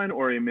 $300 fine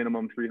or a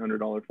minimum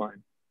 $300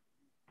 fine?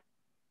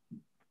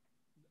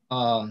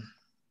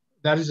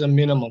 That is a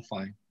minimum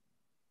fine.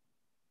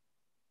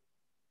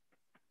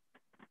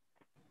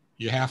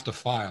 You have to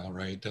file,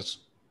 right?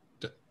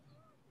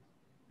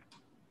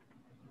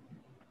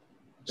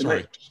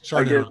 Sorry.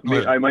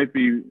 I might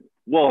be,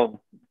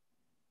 well,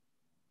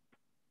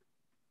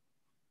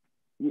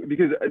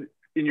 because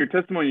in your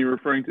testimony, you're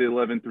referring to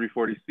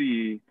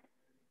 11340C,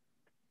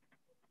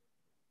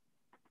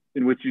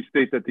 in which you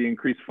state that the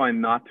increased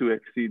fine not to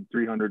exceed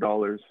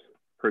 $300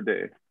 per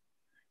day.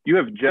 You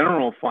have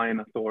general fine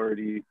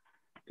authority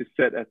to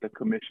set at the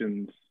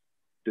commission's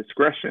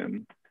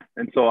discretion.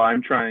 And so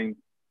I'm trying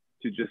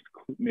to just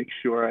make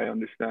sure I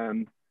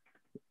understand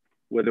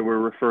whether we're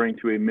referring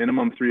to a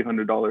minimum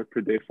 $300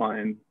 per day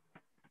fine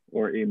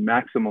or a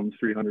maximum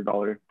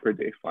 $300 per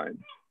day fine.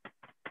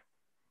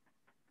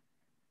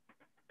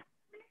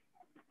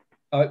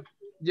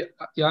 Yeah,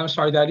 I'm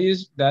sorry, that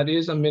is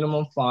a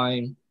minimum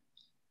fine.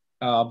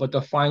 But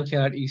the fine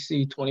cannot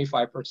exceed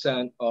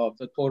 25% of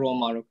the total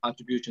amount of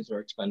contributions or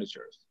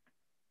expenditures.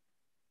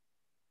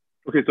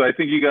 Okay, so I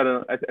think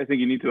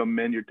you need to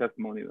amend your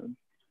testimony then.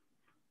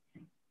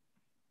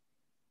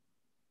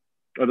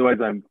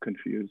 Otherwise, I'm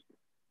confused.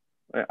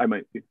 I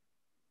might be.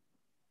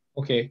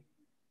 Okay.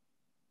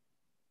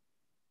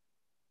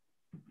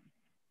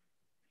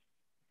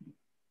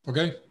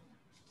 Okay.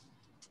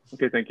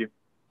 Okay, thank you.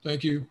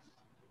 Thank you.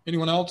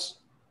 Anyone else?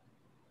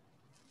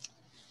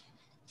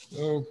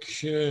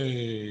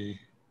 Okay,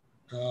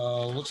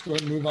 let's go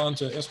ahead and move on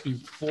to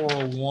SB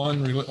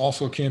 401,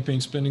 also a campaign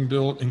spending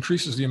bill.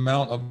 Increases the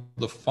amount of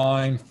the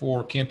fine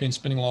for campaign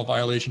spending law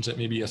violations that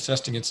may be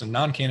assessed against a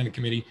non-candidate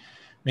committee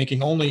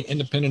making only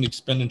independent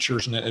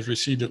expenditures and that has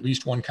received at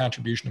least one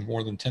contribution of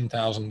more than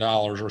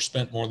 $10,000 or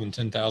spent more than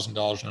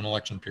 $10,000 in an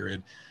election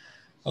period.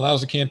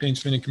 Allows the Campaign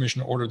Spending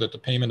Commission to order that the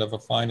payment of a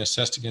fine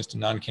assessed against a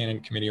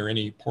non-candidate committee or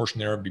any portion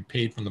thereof be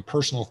paid from the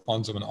personal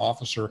funds of an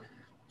officer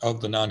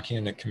of the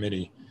non-candidate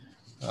committee.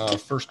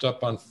 First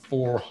up on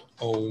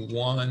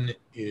 401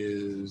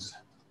 is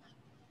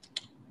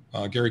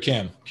Gary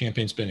Cam,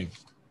 campaign spending.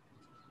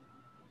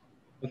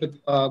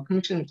 The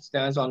commission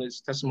stands on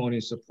its testimony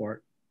and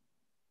support.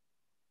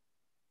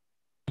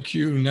 Thank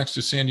you. Next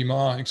is Sandy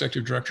Ma,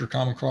 Executive Director,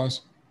 Common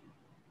Cause.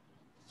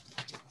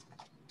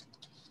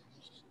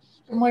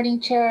 Good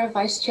morning, Chair,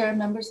 Vice Chair,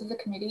 members of the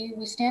committee.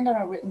 We stand on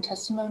our written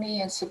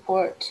testimony and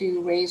support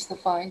to raise the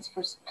fines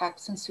for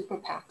PACs and super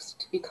PACs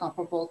to be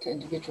comparable to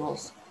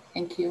individuals.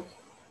 Thank you.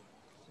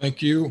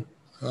 Thank you.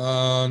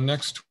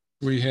 Next,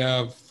 we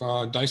have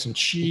Dyson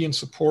Chi in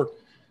support,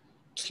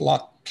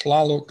 Tlalok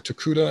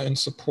Takuda in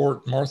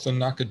support, Martha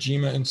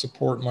Nakajima in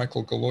support,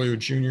 Michael Galoyo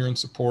Jr. in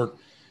support,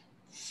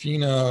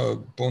 Fina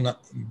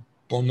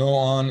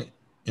Bonoan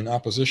in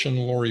opposition,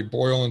 Lori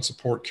Boyle in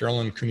support,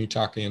 Carolyn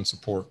Kunitake in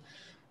support.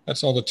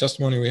 That's all the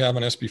testimony we have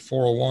on SB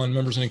 401.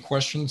 Members, any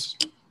questions?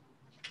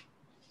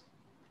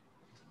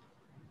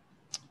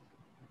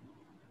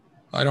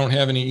 I don't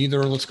have any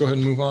either. Let's go ahead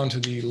and move on to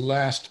the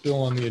last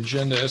bill on the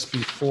agenda,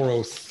 SB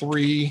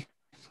 403.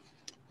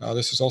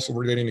 This is also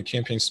relating to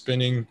campaign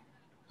spending.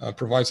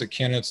 Provides that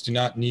candidates do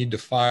not need to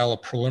file a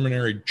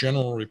preliminary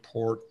general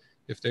report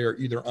if they are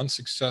either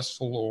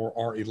unsuccessful or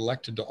are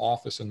elected to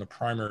office in the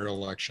primary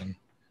election.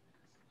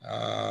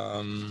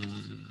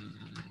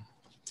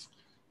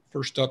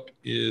 First up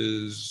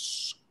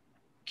is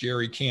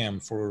Gary Cam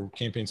for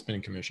Campaign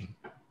Spending Commission.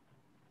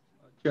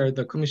 Chair,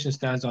 the commission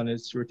stands on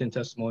its written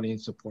testimony in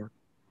support.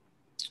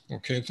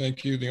 Okay,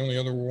 thank you. The only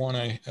other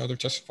other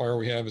testifier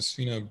we have is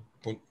Sina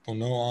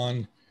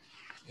Bonoan,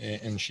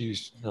 and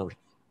she's, or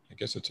I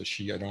guess it's a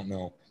she, I don't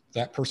know.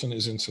 That person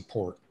is in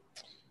support.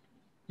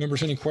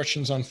 Members, any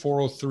questions on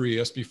 403,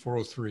 SB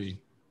 403?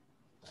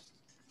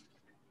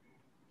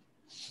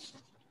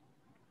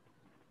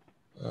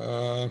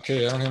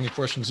 Okay, I don't have any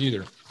questions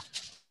either.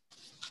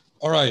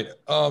 All right,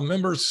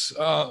 members,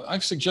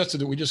 I've suggested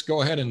that we just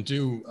go ahead and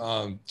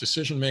do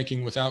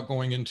decision-making without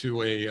going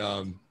into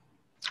a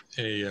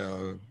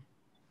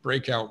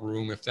breakout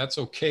room. If that's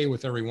okay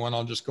with everyone,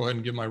 I'll just go ahead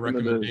and give my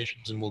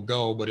recommendations and we'll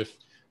go. But if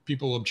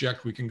people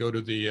object, we can go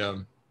to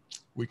the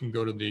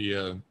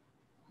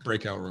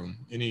breakout room.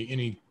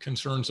 Any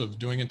concerns of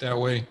doing it that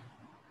way?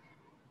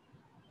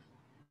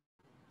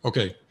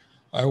 Okay,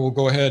 I will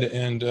go ahead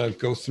and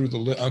go through the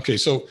list. Okay,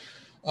 so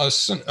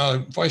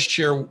Vice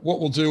Chair, what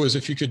we'll do is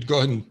if you could go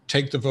ahead and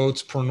take the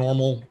votes per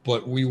normal,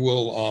 but we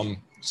will,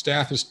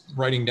 staff is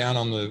writing down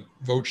on the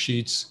vote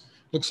sheets.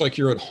 Looks like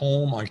you're at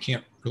home. I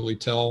can't really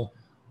tell,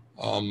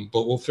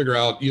 but we'll figure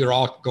out, either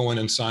I'll go in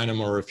and sign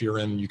them, or if you're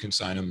in, you can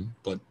sign them,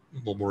 but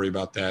we'll worry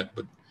about that.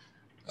 But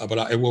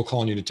I will call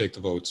on you to take the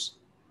votes.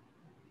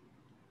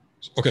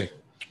 Okay.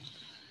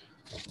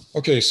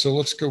 Okay, so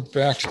let's go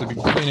back to the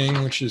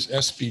beginning, which is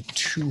SB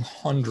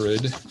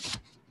 200.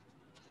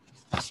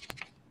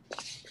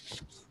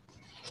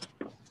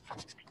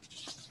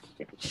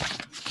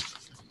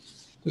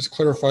 This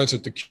clarifies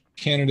that the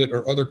candidate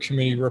or other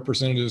committee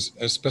representatives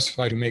as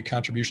specified who make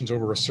contributions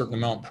over a certain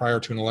amount prior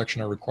to an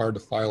election are required to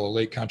file a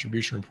late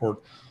contribution report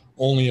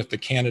only if the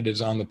candidate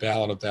is on the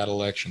ballot of that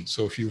election.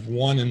 So if you've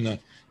won in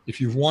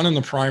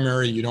the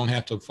primary, you don't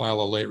have to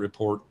file a late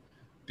report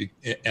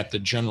at the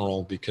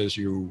general because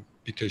you're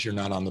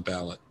not on the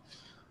ballot.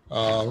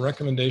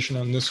 Recommendation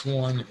on this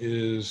one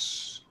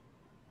is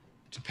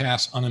to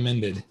pass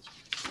unamended.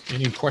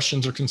 Any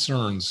questions or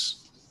concerns?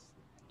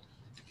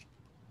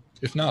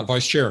 If not,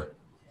 Vice Chair.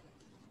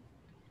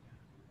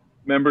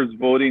 Members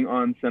voting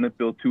on Senate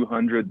Bill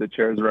 200, the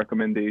chair's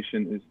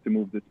recommendation is to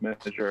move this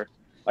measure.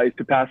 Is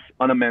to pass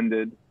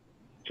unamended.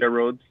 Chair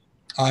Rhodes?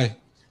 Aye.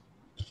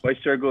 Vice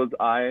Chair goes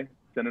aye.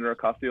 Senator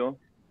Ocasio?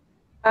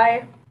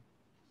 Aye.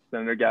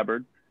 Senator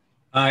Gabbard?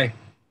 Aye.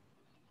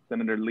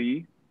 Senator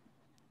Lee?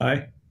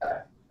 Aye.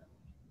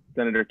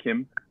 Senator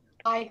Kim?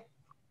 Aye.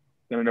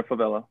 Senator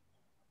Favela?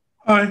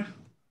 Aye.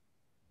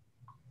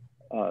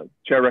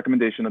 Chair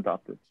recommendation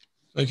adopted.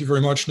 Thank you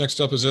very much. Next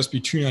up is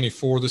SB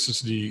 294. This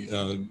is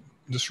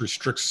this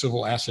restricts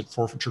civil asset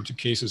forfeiture to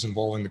cases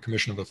involving the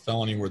commission of a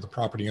felony where the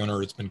property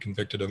owner has been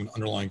convicted of an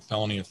underlying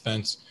felony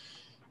offense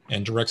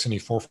and directs any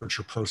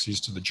forfeiture proceeds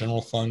to the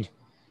general fund.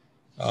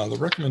 The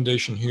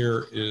recommendation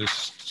here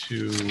is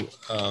to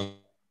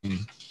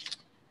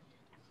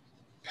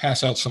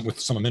pass out with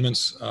some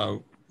amendments.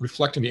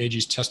 Reflecting the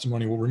AG's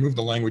testimony, we'll remove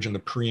the language in the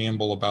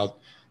preamble about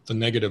the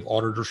negative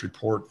auditor's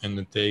report and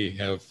that they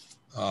have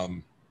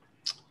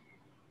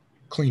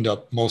cleaned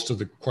up most of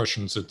the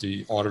questions that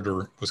the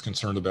auditor was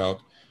concerned about.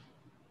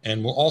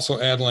 And we'll also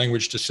add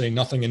language to say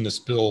nothing in this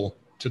bill,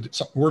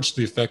 words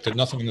to the effect that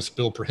nothing in this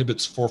bill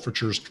prohibits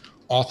forfeitures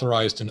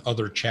authorized in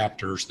other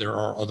chapters. There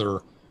are other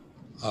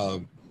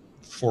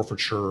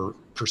forfeiture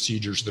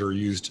procedures that are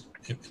used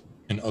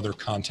in other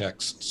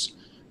contexts.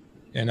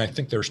 And I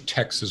think there's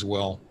text as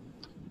well.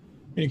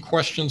 Any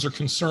questions or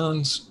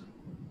concerns?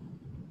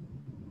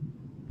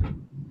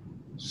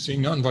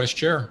 Seeing none, Vice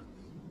Chair.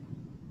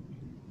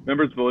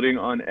 Members voting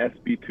on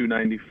SB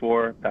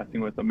 294,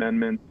 passing with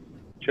amendments.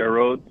 Chair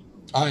Rhodes?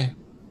 Aye.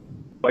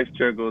 Vice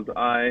Chair goes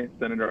aye.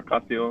 Senator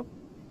Ocasio?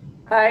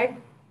 Aye.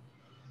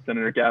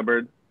 Senator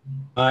Gabbard?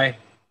 Aye.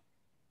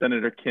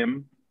 Senator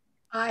Kim?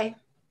 Aye.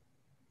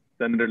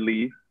 Senator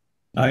Lee?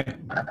 Aye.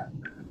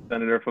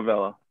 Senator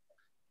Favela?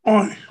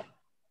 Aye.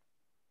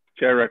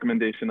 Chair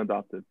recommendation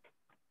adopted.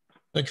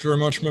 Thank you very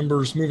much,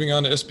 members. Moving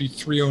on to SB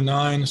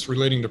 309, it's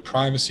relating to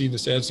privacy.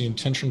 This adds the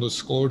intentional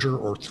disclosure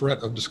or threat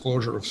of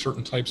disclosure of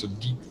certain types of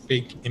deep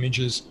fake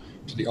images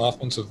to the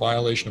offense of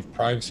violation of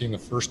privacy in the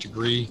first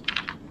degree.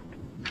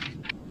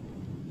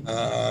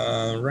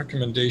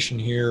 Recommendation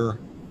here.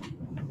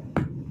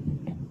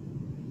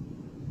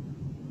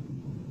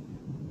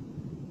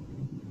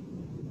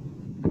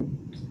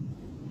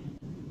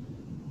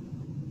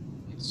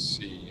 Let's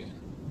see.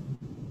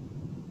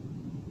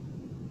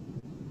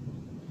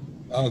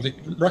 The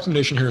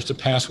recommendation here is to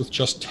pass with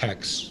just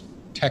text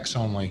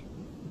only.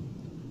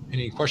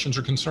 Any questions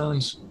or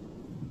concerns?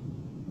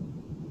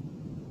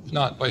 If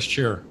not, Vice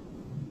Chair.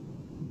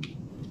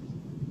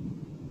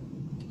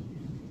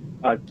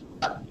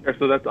 Chair,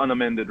 so that's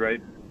unamended,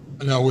 right?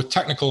 No, with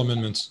technical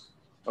amendments.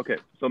 Okay,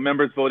 so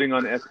members voting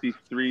on SB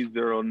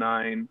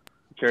 309,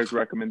 Chair's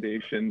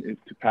recommendation is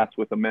to pass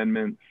with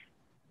amendments.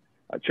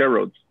 Chair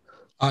Rhodes.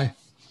 Aye.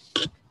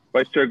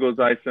 Vice Chair goes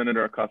aye.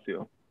 Senator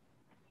Ocasio.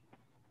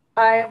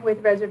 Aye with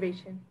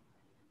reservation.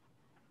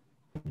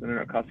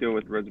 Senator Ocasio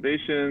with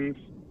reservations.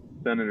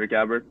 Senator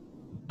Gabbard.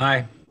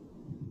 Aye.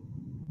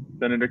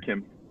 Senator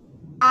Kim.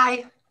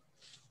 Aye.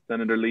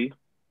 Senator Lee.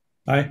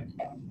 Aye.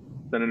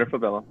 Senator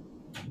Favela.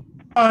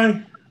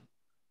 Aye.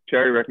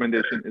 Chair,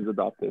 recommendation is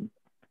adopted.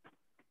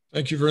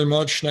 Thank you very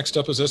much. Next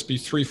up is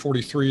SB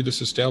 343. This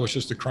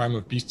establishes the crime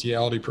of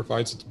bestiality,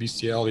 provides that the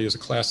bestiality is a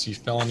Class C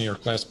felony or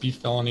Class B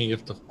felony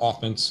if the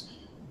offense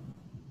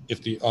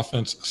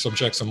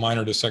subjects a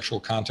minor to sexual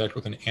contact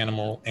with an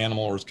animal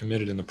or is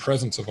committed in the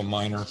presence of a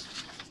minor.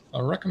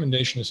 Our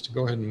recommendation is to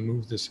go ahead and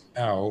move this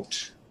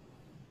out.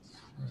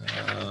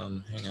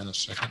 Hang on a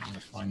second. I'm going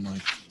to find my...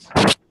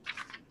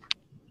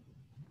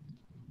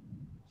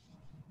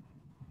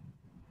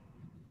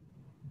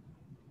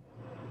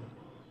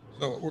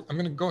 So I'm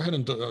going to go ahead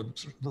and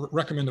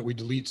recommend that we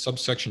delete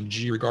subsection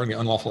G regarding the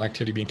unlawful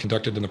activity being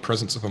conducted in the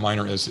presence of a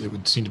minor, as it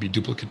would seem to be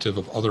duplicative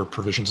of other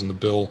provisions in the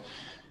bill.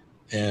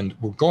 And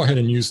we'll go ahead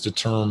and use the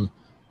term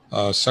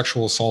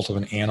sexual assault of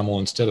an animal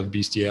instead of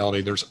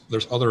bestiality.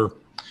 There's other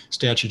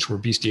statutes where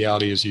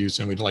bestiality is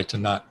used, and we'd like to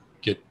not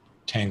get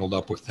tangled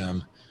up with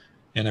them.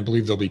 And I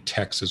believe there'll be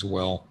text as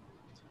well.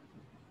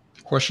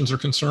 Questions or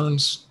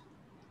concerns?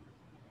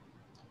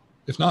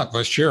 If not,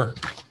 Vice Chair.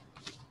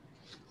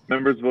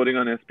 Members voting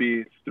on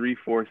SB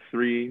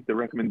 343, the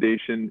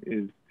recommendation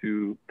is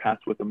to pass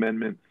with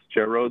amendments.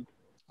 Chair Rhodes.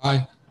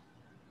 Aye.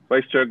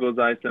 Vice Chair goes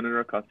aye.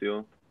 Senator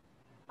Ocasio.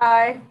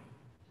 Aye.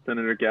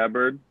 Senator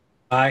Gabbard.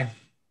 Aye.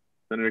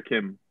 Senator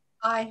Kim.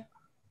 Aye.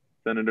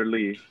 Senator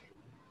Lee.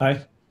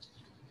 Aye.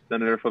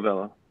 Senator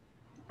Favela.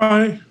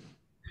 Aye.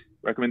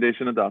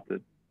 Recommendation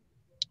adopted.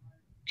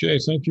 Okay,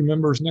 thank you,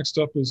 members. Next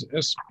up is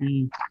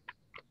SB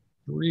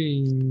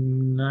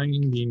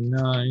 399,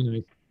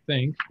 I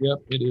think. Yep,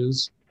 it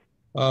is.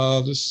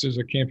 This is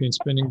a campaign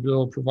spending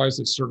bill, provides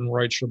that certain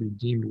rights shall be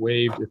deemed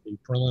waived if a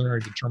preliminary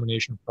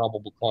determination of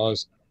probable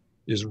cause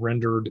is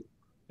rendered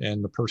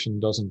and the person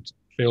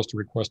fails to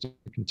request a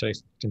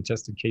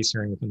contested case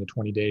hearing within the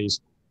 20 days.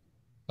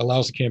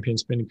 Allows the campaign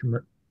spending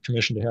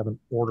commission to have an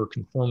order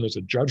confirmed as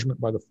a judgment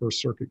by the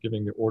First Circuit,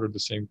 giving the order the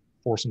same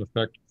force and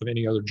effect of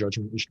any other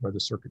judgment issued by the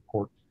circuit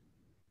court,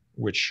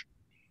 which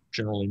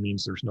generally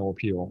means there's no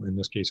appeal. In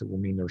this case, it will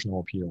mean there's no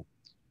appeal.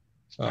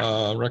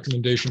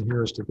 Recommendation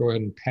here is to go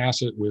ahead and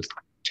pass it with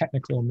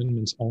technical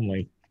amendments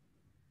only.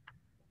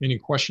 Any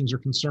questions or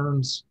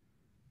concerns?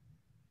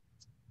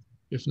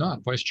 If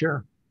not, Vice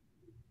Chair.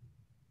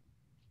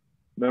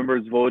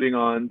 Members voting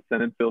on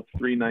Senate Bill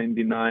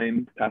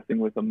 399, passing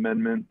with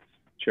amendments.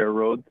 Chair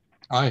Rhodes.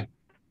 Aye.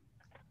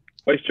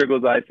 Vice Chair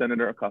goes aye.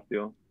 Senator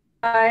Ocasio.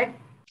 Aye.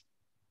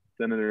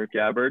 Senator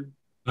Gabbard.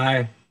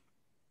 Aye.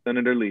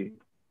 Senator Lee.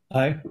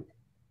 Aye.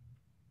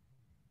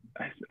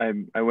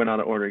 I went out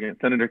of order again.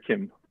 Senator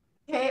Kim.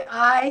 Okay,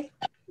 aye.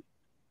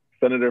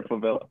 Senator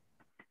Favela.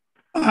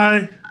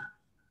 Aye.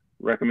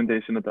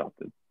 Recommendation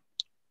adopted.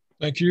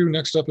 Thank you.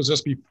 Next up is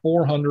SB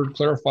 400,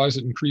 clarifies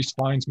that increased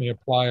fines may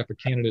apply if a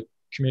candidate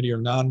committee or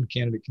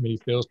non-candidate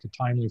committee fails to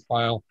timely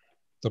file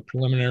the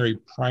preliminary,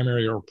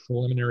 primary, or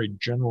preliminary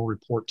general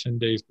report 10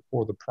 days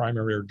before the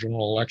primary or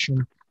general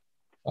election.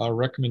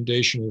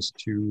 Recommendation is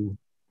to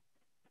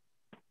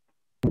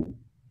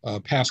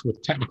pass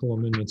with technical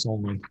amendments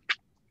only.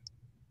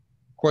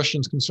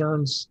 Questions,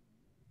 concerns?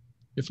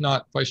 If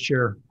not, Vice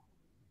Chair.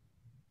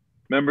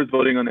 Members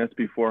voting on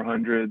SB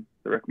 400,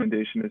 the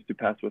recommendation is to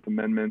pass with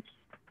amendments.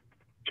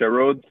 Chair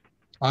Rhodes.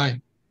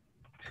 Aye.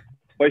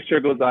 Vice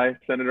Chair goes aye.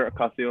 Senator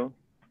Ocasio.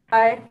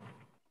 Aye.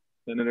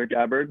 Senator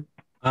Gabbard.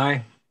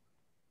 Aye.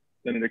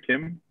 Senator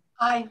Kim.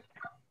 Aye.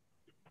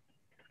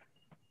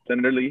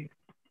 Senator Lee.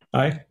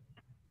 Aye.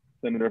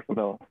 Senator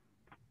Favela.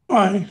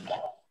 Aye.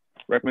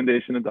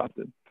 Recommendation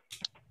adopted.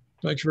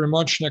 Thank you very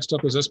much. Next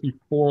up is SB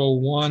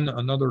 401,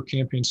 another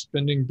campaign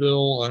spending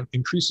bill,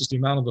 increases the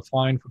amount of the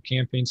fine for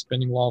campaign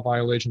spending law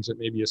violations that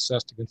may be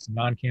assessed against the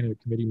non-candidate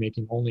committee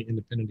making only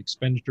independent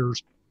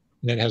expenditures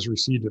and that has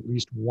received at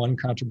least one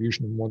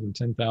contribution of more than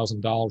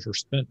 $10,000 or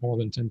spent more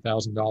than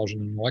 $10,000 in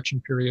an election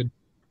period.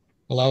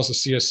 Allows the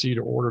CSC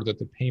to order that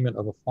the payment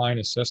of a fine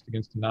assessed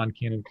against the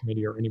non-candidate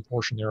committee or any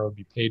portion thereof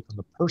be paid from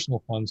the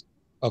personal funds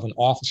of an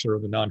officer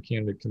of the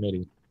non-candidate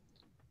committee.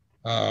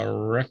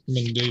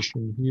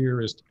 Recommendation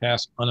here is to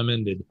pass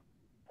unamended.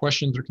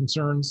 Questions or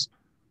concerns?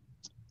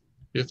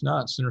 If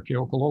not, Senator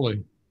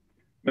Keokalole.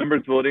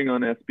 Members voting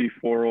on SB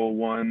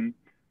 401,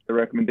 the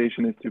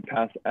recommendation is to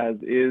pass as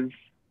is.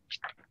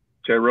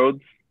 Chair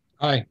Rhodes.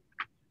 Aye.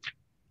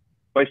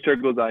 Vice Chair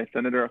goes aye.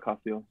 Senator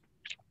Ocasio.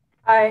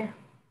 Aye.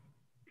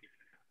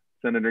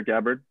 Senator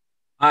Gabbard.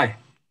 Aye.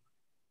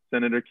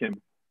 Senator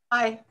Kim.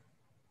 Aye.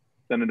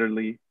 Senator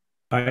Lee.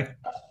 Aye.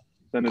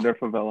 Senator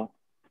Favela.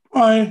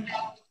 Aye.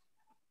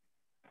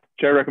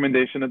 Chair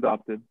recommendation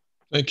adopted.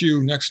 Thank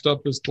you. Next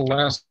up is the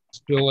last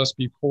bill,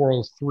 SB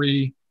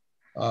 403.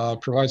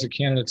 provides that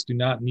candidates do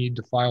not need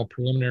to file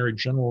preliminary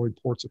general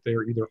reports if they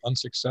are either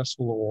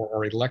unsuccessful or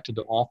are elected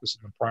to office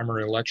in the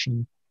primary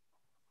election.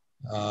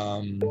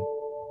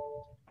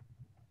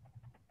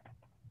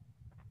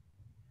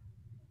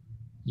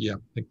 Yeah,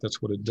 I think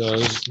that's what it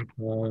does.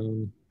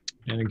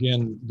 And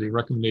again, the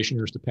recommendation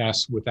here is to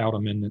pass without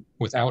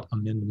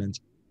amendment.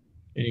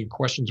 Any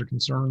questions or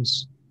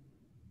concerns?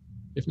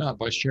 If not,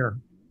 Vice Chair.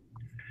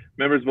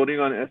 Members voting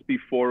on SB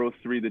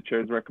 403, the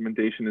chair's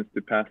recommendation is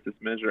to pass this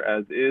measure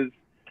as is.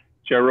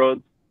 Chair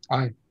Rhodes?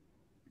 Aye.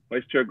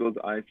 Vice Chair goes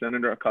aye.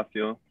 Senator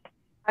Ocasio?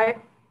 Aye.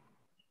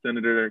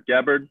 Senator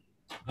Gabbard?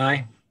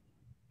 Aye.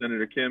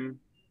 Senator Kim?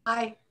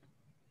 Aye.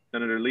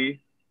 Senator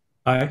Lee?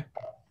 Aye.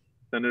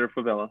 Senator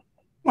Favela?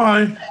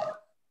 Aye.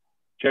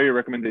 Chair, your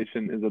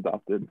recommendation is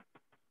adopted.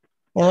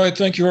 All right,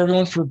 thank you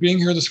everyone for being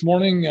here this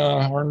morning.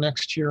 Our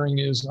next hearing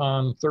is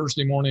on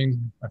Thursday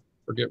morning. I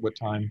forget what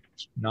time,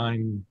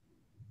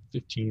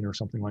 9:15 or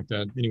something like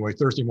that. Anyway,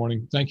 Thursday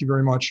morning. Thank you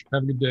very much.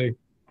 Have a good day.